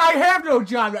 I have no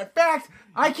job. In fact,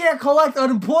 I can't collect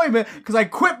unemployment because I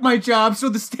quit my job so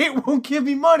the state won't give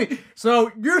me money.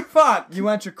 So you're fucked. You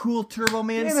want your cool Turbo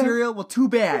Man cereal? Well, too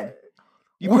bad.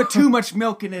 You put too much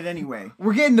milk in it anyway.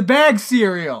 We're getting the bag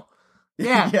cereal.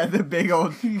 Yeah. Yeah, the big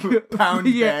old pound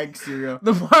bag cereal.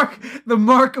 The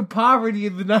mark of poverty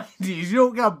in the 90s. You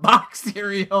don't got box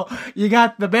cereal. You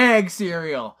got the bag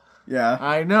cereal. Yeah.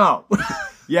 I know.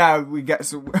 Yeah, we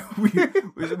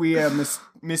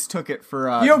mistook it for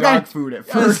dog food at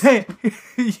first.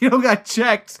 You don't got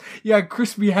Chex. You got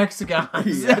crispy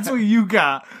hexagons. Yeah. That's what you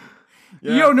got.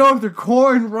 Yeah. You don't know if they're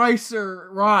corn, rice, or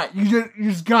rot. You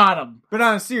just got them. But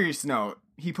on a serious note,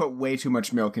 he put way too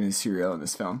much milk in his cereal in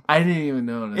this film. I didn't even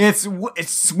notice.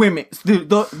 It's swimming.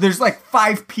 There's like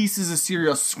 5 pieces of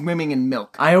cereal swimming in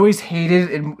milk. I always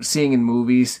hated seeing in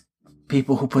movies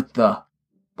people who put the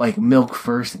milk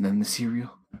first and then the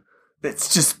cereal.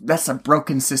 That's a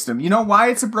broken system. You know why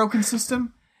it's a broken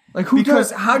system?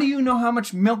 Because how do you know how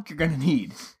much milk you're going to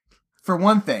need? For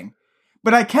one thing.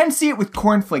 But I can see it with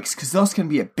cornflakes because those can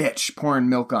be a bitch pouring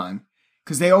milk on.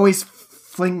 Because they always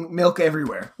fling milk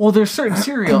everywhere. Well, there's certain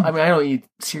cereal. I mean, I don't eat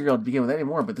cereal to begin with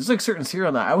anymore, but there's like certain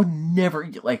cereal that I would never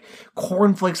eat. Like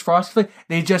cornflakes, Frosted Flakes.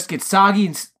 They just get soggy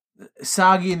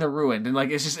and they're ruined. And like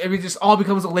it just all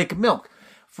becomes a lake of milk.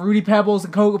 Fruity Pebbles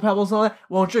and Cocoa Pebbles and all that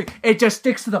won't drink. It just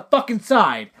sticks to the fucking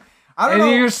side. I don't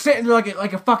know. You're sitting there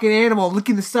like a fucking animal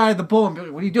licking the side of the bowl and be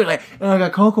like, what are you doing? Like, I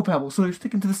got Cocoa Pebbles, so you're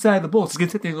sticking to the side of the bowl. So you can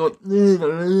sit there and go,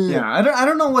 yeah, I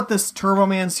don't know what this Turbo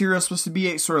Man cereal is supposed to be.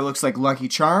 It sort of looks like Lucky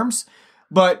Charms,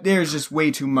 but there's just way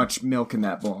too much milk in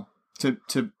that bowl to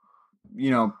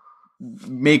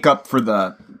make up for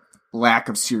the lack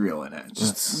of cereal in it.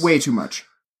 Just way too much.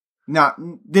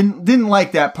 Didn't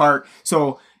like that part.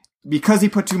 So because he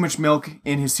put too much milk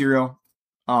in his cereal,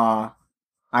 I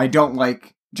don't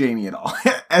like Jamie at all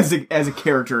as a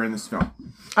character in this film.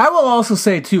 I will also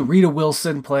say too, Rita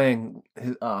Wilson playing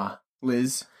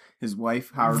Liz, his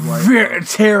wife, Howard's wife, very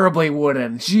terribly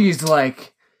wooden. She's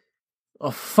like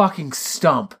a fucking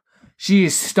stump. She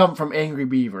is stumped from Angry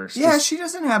Beavers. Yeah, she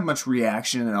doesn't have much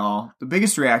reaction at all. The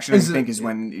biggest reaction I think is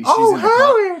when she's in the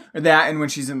car, that and when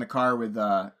she's in the car with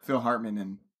Phil Hartman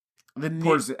and the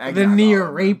near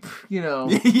rape, yeah.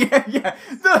 The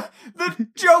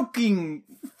joking,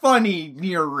 funny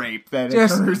near rape that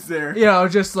occurs there.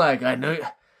 Just like I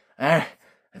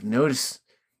noticed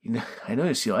you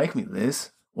like me,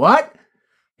 Liz. What?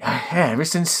 Yeah, ever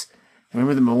since I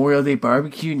remember the Memorial Day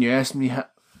barbecue, and you asked me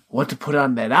what to put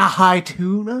on that high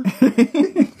tuna.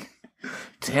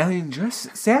 Italian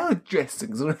salad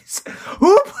dressings.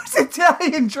 Who puts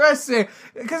Italian dressing?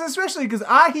 Especially because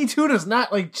ahi tuna is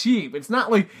not like cheap. It's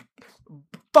not like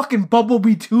fucking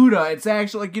Bumblebee tuna. It's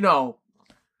actually like, you know,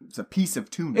 It's a piece of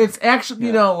tuna. it's actually,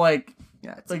 you know, like,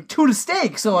 yeah, it's like tuna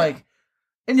steak. So like,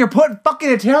 and you're putting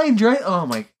fucking Italian dressing. Oh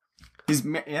my, he's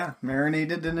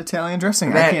marinated in Italian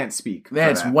dressing. That- I can't speak. for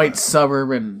that's that, white but-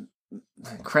 suburban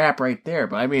crap right there.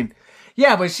 But I mean,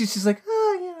 yeah, but she's just like,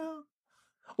 oh, you know.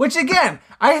 Which again,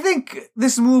 I think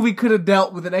this movie could have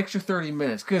dealt with an extra 30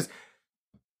 minutes because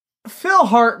Phil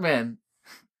Hartman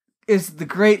is the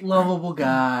great lovable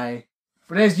guy.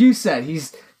 But as you said,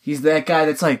 he's that guy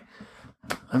that's like,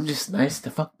 I'm just nice to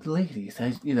fuck the ladies,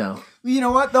 you know. You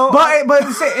know what though? But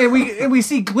and we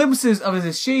see glimpses of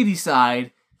his shady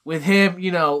side with him,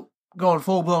 you know, going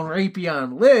full blown rapey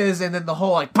on Liz, and then the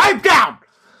whole like pipe down,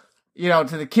 you know,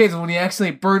 to the kids when he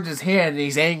actually burns his hand and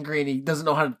he's angry and he doesn't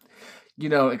know how to, you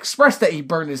know, express that he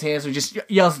burned his hand, so he just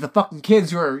yells at the fucking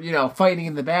kids who are, you know, fighting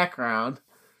in the background,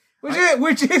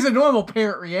 which is a normal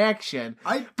parent reaction.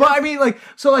 But I mean, like,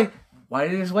 so like. Why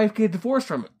did his wife get divorced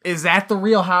from him? Is that the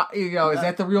real, is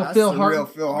that the real Phil Hartman? Real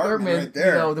Phil Hartman right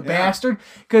there. You know, the bastard?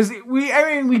 Because we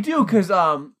do, because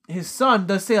his son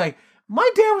does say, like, my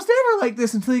dad was never like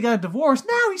this until he got a divorce.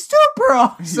 Now he's super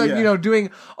awesome, Yeah. you know,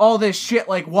 doing all this shit,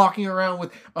 like walking around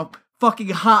with a fucking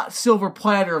hot silver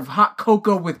platter of hot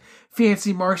cocoa with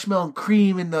fancy marshmallow and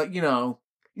cream in the, you know,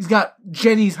 he's got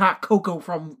Jenny's hot cocoa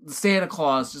from Santa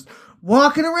Claus, just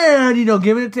walking around, you know,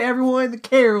 giving it to everyone, the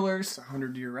carolers.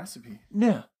 100-year recipe.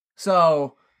 Yeah.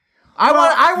 So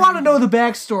I want to know the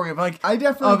backstory of like I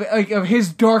definitely of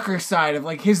his darker side of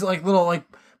like his like little like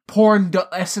porn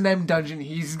S&M dungeon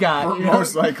he's got. You know?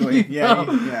 most likely. You Yeah,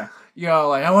 know? yeah. You know,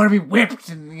 like I want to be whipped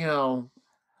and you know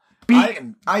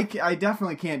beaten. I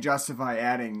definitely can't justify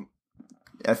adding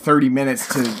 30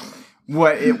 minutes to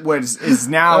what it is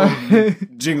now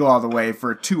Jingle All the Way for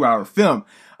a 2-hour film.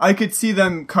 I could see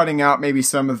them cutting out maybe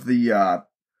some of the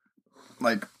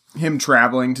like him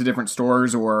traveling to different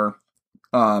stores, or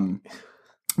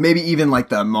maybe even like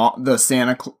the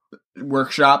Santa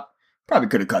workshop. Probably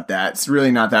could have cut that. It's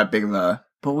really not that big of a.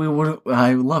 But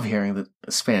I love hearing the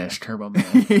Spanish Turbo Man.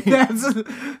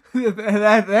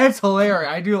 that's hilarious.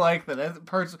 I do like that. That's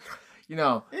person. You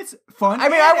know, It's fun. I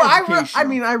mean, and I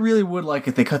mean, I really would like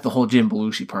if they cut the whole Jim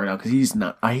Belushi part out because he's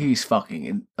not. He's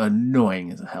fucking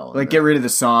annoying as hell. like get rid of the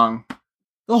song.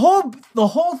 the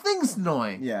whole thing's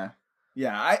annoying. Yeah,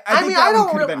 yeah. I I think mean, that I one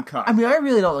don't. could have Re- been cut. I mean, I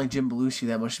really don't like Jim Belushi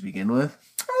that much to begin with.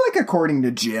 Like according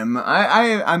to Jim,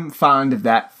 I'm fond of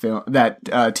that film, that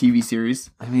TV series.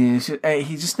 I mean,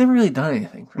 he's just never really done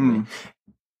anything for me.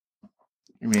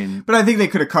 I mean, But I think they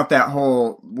could have cut that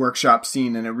whole workshop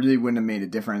scene, and it really wouldn't have made a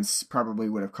difference. Probably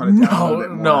would have cut it down a little bit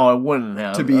more. no, it wouldn't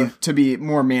have to be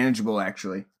more manageable,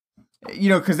 actually. You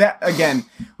know, because that again,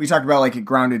 we talked about like it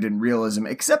grounded in realism,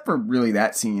 except for really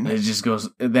that scene. It just goes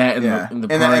that in Yeah, the and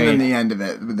then parade. the end of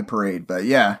it with the parade. But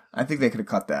yeah, I think they could have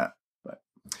cut that. But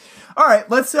all right,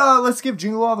 let's give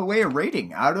Jingle All the Way a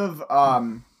rating out of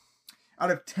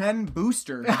 10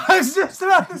 boosters. I was just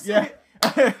about to say.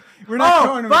 Yeah. We're not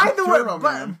going to by the Turbo way,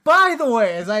 Man. by the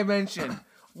way, as I mentioned,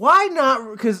 why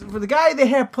not? Because for the guy they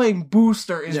have playing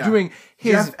Booster is Yeah. doing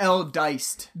his Jeff L.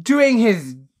 Deist.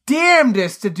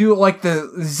 damnedest to do like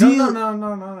the Z.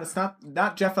 No. It's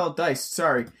not Jeff L. Deist.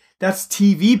 Sorry. That's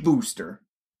TV Booster.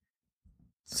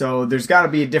 So there's got to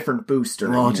be a different booster.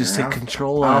 Well, in just here. hit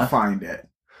Control I'll F. find it.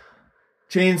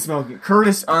 Chain smoking.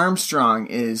 Curtis Armstrong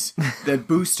is the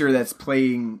booster that's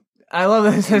playing I love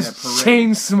that it In says the parade.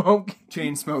 chain smoke.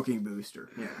 chain smoking booster.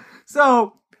 Yeah.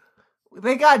 So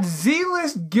they got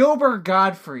Z-list Gilbert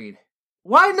Gottfried.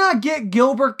 Why not get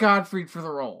Gilbert Gottfried for the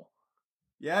role?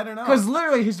 Yeah, I don't know. Because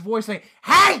literally his voice like,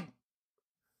 "Hey,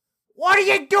 what are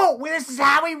you doing? Well, this is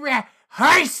how we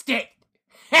heist it."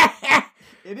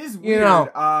 It is weird. You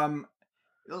know.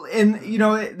 And you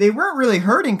know they weren't really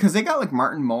hurting because they got like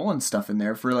Martin Mull and stuff in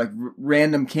there for like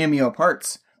random cameo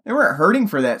parts. They weren't hurting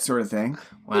for that sort of thing.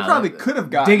 They Wow, probably could have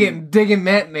gotten digging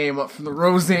that name up from the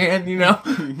Roseanne, you know.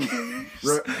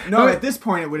 No, at this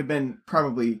point it would have been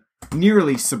probably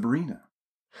nearly Sabrina.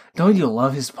 Don't you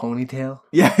love his ponytail?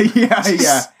 Yeah.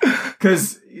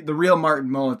 Because the real Martin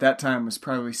Mull at that time was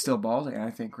probably still balding. I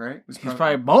think, right? Was He's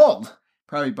probably bald.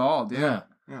 probably bald. Yeah.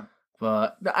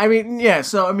 But I mean, yeah.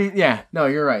 So I mean, yeah. No,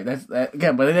 you're right. That's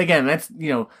again. But again, that's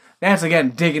that's again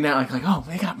digging out like oh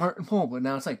they got Martin Mull, but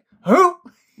now it's like who?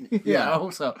 Yeah.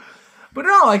 So, but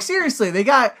no, like seriously, they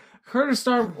got Curtis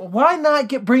Star. Why not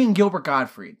bringing Gilbert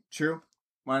Gottfried? True.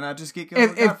 Why not just get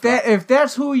If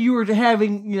that's who you were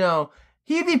having,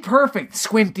 he'd be perfect.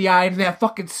 Squinty eyed in that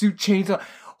fucking suit chainsaw.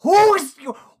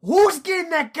 Who's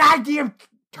getting that goddamn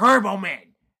Turbo Man?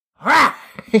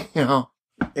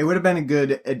 It would have been a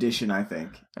good addition, I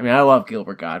think. I mean, I love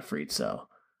Gilbert Gottfried, so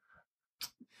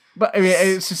But I mean,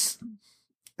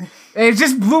 it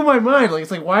just blew my mind. Like,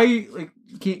 it's like, why, like,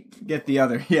 you can't Get the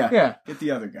other, yeah. Get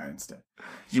the other guy instead.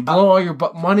 Did you blow all your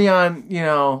money on,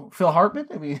 Phil Hartman?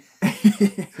 I mean,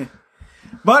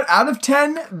 But out of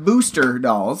 10 booster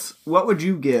dolls, what would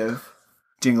you give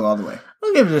Jingle All the Way?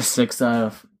 I'll give it a 6 out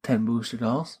of 10 booster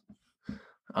dolls.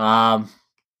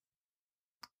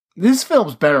 This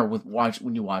film's better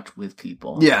when you watch with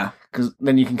people. Yeah. Because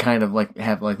then you can kind of like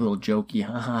have like little jokey.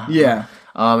 Yeah.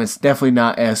 It's definitely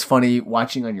not as funny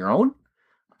watching on your own.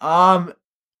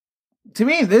 To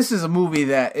me, this is a movie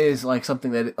that is like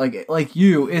something that like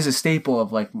you is a staple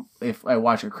of like if I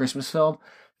watch a Christmas film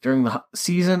during the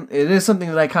season, it is something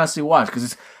that I constantly watch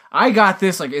because I got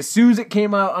this like as soon as it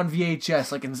came out on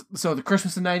VHS, so the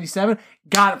Christmas of '97,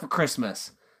 got it for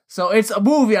Christmas. So it's a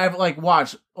movie I've like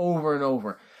watched over and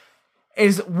over.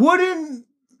 As wooden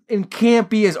and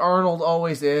campy as Arnold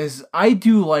always is, I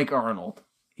do like Arnold.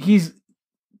 He's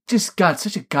just got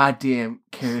such a goddamn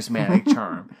charismatic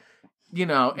charm.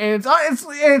 And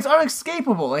it's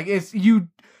unescapable. Like if you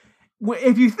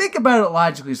think about it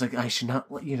logically, it's like I shouldn't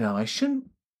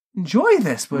enjoy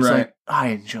this, but it's like I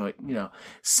enjoy it.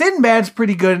 Sinbad's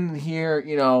pretty good in here.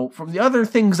 From the other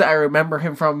things that I remember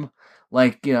him from,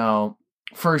 like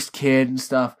First Kid and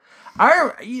stuff.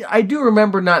 I do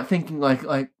remember not thinking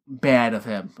like bad of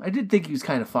him. I did think he was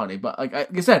kind of funny, but like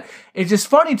I said, it's just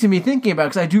funny to me thinking about it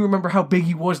because I do remember how big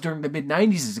he was during the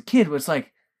mid-90s as a kid. But it's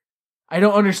like I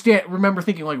don't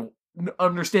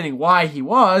understanding why he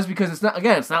was, because it's not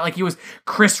like he was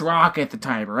Chris Rock at the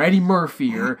time or Eddie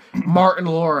Murphy or Martin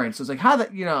Lawrence. It's like how the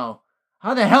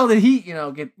hell did he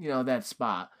get that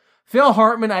spot? Phil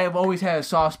Hartman I have always had a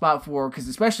soft spot for,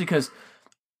 especially because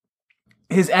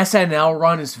his SNL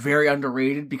run is very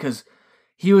underrated, because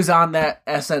he was on that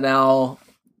SNL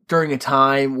during a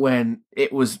time when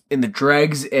it was in the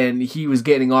dregs and he was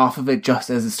getting off of it just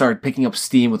as it started picking up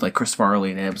steam with like Chris Farley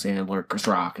and Adam Sandler, Chris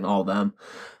Rock and all of them.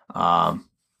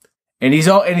 And he's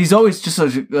always just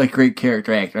such a like great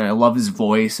character actor. And I love his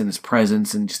voice and his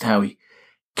presence and just how he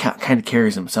kind of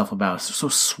carries himself about. So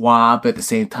suave at the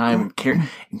same time and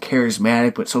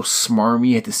charismatic, but so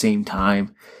smarmy at the same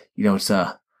time. It's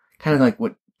kind of like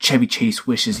what Chevy Chase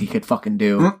wishes he could fucking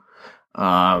do.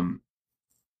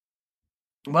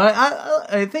 But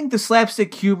I think the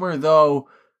slapstick humor, though,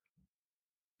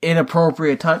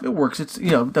 inappropriate time, it works. It's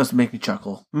it doesn't make me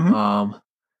chuckle. Mm-hmm.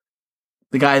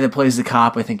 The guy that plays the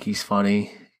cop, I think he's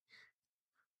funny.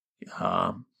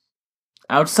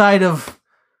 Outside of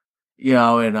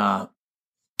and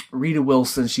Rita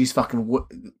Wilson, she's fucking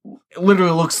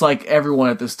literally looks like everyone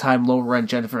at this time. Low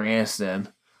rent Jennifer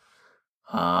Aniston.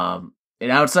 And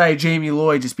outside Jamie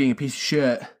Lloyd just being a piece of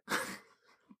shit.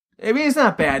 I mean, it's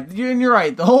not bad. And you're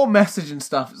right. The whole message and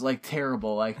stuff is like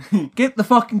terrible. Like, get the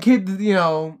fucking kid,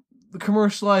 the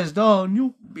commercialized doll, and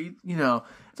you'll be,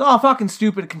 it's all fucking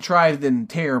stupid, contrived, and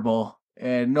terrible,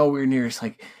 and nowhere near it's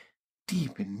like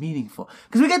deep and meaningful.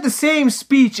 Because we get the same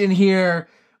speech in here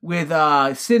with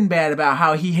Sinbad about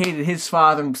how he hated his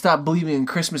father and stopped believing in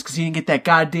Christmas because he didn't get that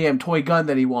goddamn toy gun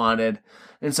that he wanted.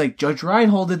 And it's like, Judge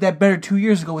Reinhold did that better 2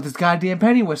 years ago with his goddamn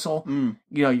penny whistle.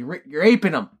 You're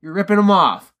aping him. You're ripping him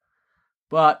off.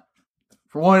 But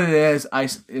for what it is,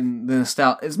 it's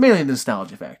mainly the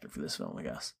nostalgia factor for this film, I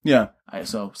guess. Yeah.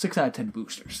 So 6 out of 10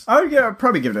 boosters. I'd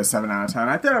probably give it a 7 out of 10.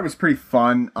 I thought it was pretty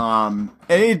fun.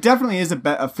 It definitely is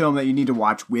a film that you need to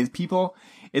watch with people.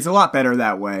 It's a lot better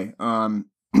that way.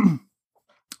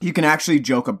 You can actually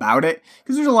joke about it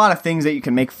because there's a lot of things that you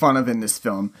can make fun of in this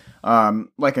film.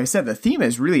 Like I said, the theme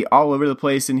is really all over the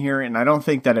place in here, and I don't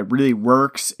think that it really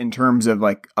works in terms of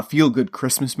like a feel-good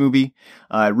Christmas movie.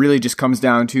 It really just comes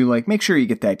down to like, make sure you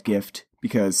get that gift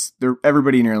because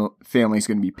everybody in your family is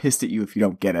going to be pissed at you if you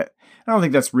don't get it. I don't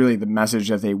think that's really the message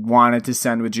that they wanted to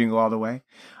send with Jingle All the Way.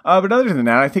 But other than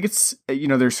that, I think it's,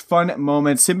 there's fun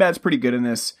moments. Sinbad's pretty good in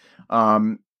this.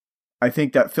 I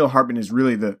think that Phil Hartman is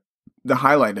really the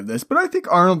highlight of this, but I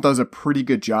think Arnold does a pretty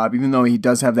good job, even though he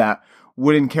does have that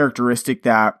wooden characteristic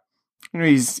that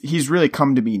he's really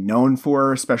come to be known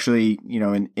for, especially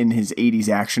in his 80s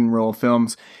action role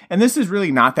films. And this is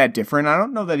really not that different. I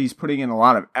don't know that he's putting in a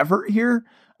lot of effort here,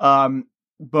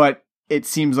 but it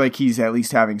seems like he's at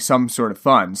least having some sort of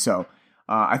fun. So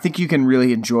I think you can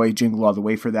really enjoy Jingle All the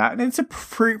Way for that, and it's a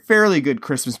fairly good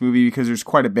Christmas movie because there's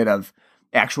quite a bit of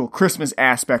actual Christmas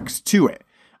aspects to it.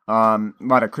 A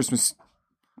lot of Christmas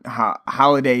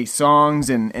holiday songs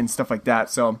and stuff like that.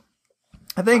 So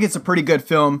I think it's a pretty good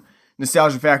film.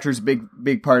 Nostalgia factor is a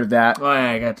big part of that. Oh,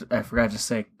 yeah, I forgot to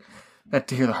say, got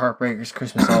to hear the Heartbreakers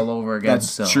Christmas all over again.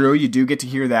 That's true. You do get to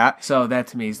hear that. So that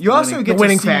to me is you also get to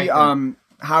see factor.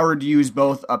 Howard use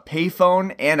both a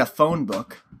payphone and a phone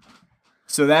book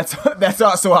So that's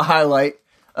also a highlight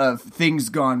of things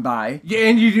gone by. Yeah,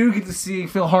 and you do get to see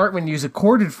Phil Hartman use a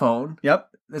corded phone. Yep.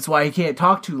 That's why he can't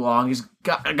talk too long. He's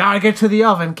gotta get to the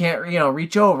oven. Can't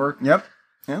reach over. Yep.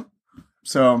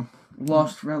 So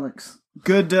Lost relics.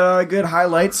 good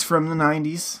highlights from the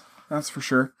 90s. That's for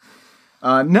sure.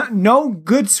 No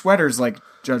good sweaters like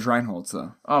Judge Reinhold's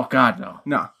though. Oh God, no.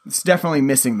 No, it's definitely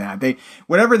missing that.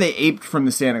 Whatever they aped from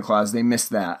the Santa Claus, they missed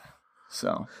that.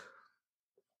 So,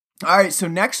 all right. So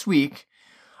next week,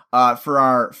 for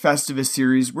our Festivus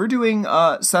series, we're doing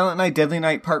Silent Night, Deadly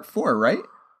Night Part 4, right?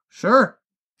 Sure.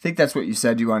 I think that's what you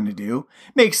said you wanted to do.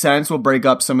 Makes sense. We'll break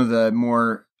up some of the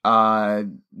more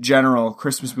general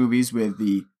Christmas movies with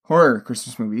the horror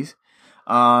Christmas movies.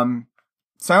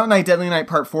 Silent Night, Deadly Night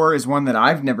Part 4 is one that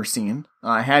I've never seen.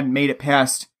 I hadn't made it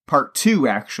past Part 2,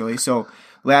 actually. So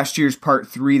last year's Part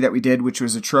 3 that we did, which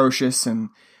was atrocious, and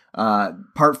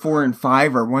Part 4 and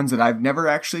 5 are ones that I've never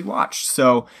actually watched.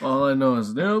 So all I know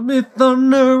is there'll be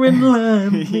thunder and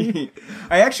lightning.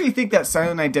 I actually think that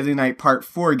Silent Night, Deadly Night Part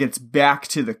 4 gets back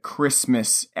to the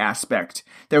Christmas aspect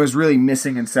that was really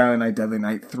missing in Silent Night, Deadly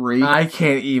Night 3. I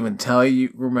can't even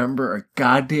remember a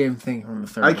goddamn thing from the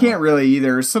third one. I can't really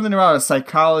either. There's something about a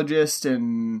psychologist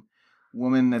and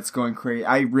woman that's going crazy.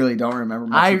 I really don't remember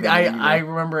much of that I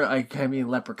remember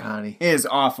Leprechaun-y. It is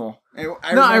awful. I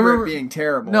remember it being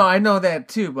terrible. No, I know that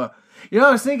too, but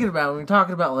I was thinking about when we were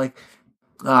talking about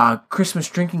Christmas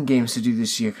drinking games to do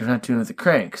this year because we're not doing it with the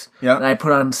cranks. Yeah. And I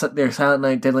put on their Silent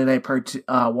Night, Deadly Night Part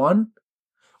 1.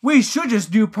 We should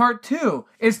just do Part 2.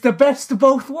 It's the best of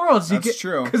both worlds. That's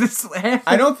true. Because it's half.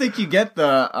 I don't think you get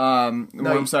the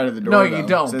warm side of the door. No, though, you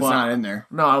don't. So it's not in there.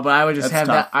 No, but I would just That's have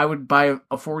tough. that. I would buy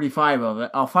a 45 of it.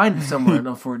 I'll find it somewhere in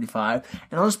a 45,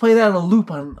 and I'll just play that on a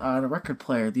loop on a record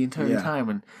player the entire time.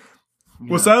 And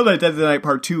well, Silent Night, Deadly Night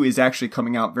Part 2 is actually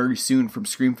coming out very soon from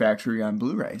Scream Factory on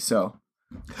Blu-ray. So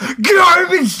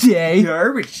Garbage Day.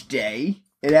 Garbage Day.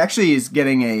 It actually is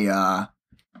getting a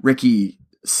Ricky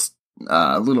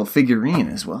little figurine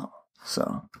as well.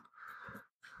 So,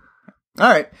 all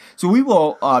right. So we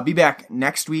will be back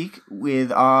next week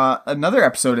with another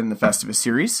episode in the Festivus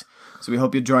series. So we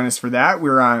hope you'll join us for that.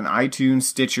 We're on iTunes,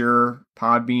 Stitcher,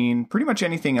 Podbean, pretty much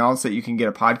anything else that you can get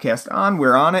a podcast on.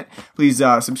 We're on it. Please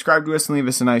subscribe to us and leave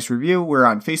us a nice review. We're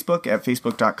on Facebook at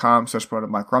facebook.com/Blood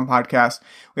and Black Rum Podcast.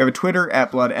 We have a Twitter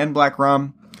at Blood and Black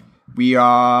Rum. We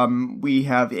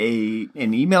have an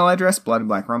email address,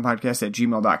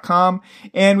 bloodandblackrumpodcast@gmail.com.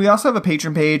 And we also have a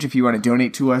Patreon page if you want to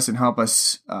donate to us and help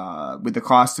us with the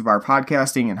cost of our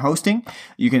podcasting and hosting.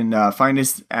 You can find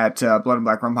us at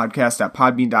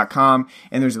bloodandblackrumpodcast.podbean.com.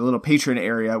 And there's a little Patreon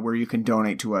area where you can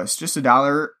donate to us. Just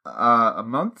 $1 a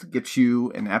month gets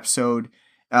you an episode,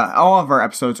 all of our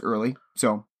episodes early.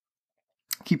 So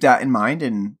keep that in mind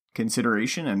and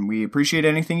consideration, and we appreciate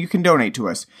anything you can donate to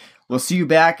us. We'll see you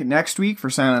back next week for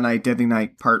Silent Night, Deadly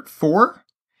Night Part 4,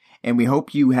 and we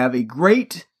hope you have a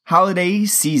great holiday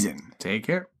season. Take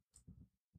care.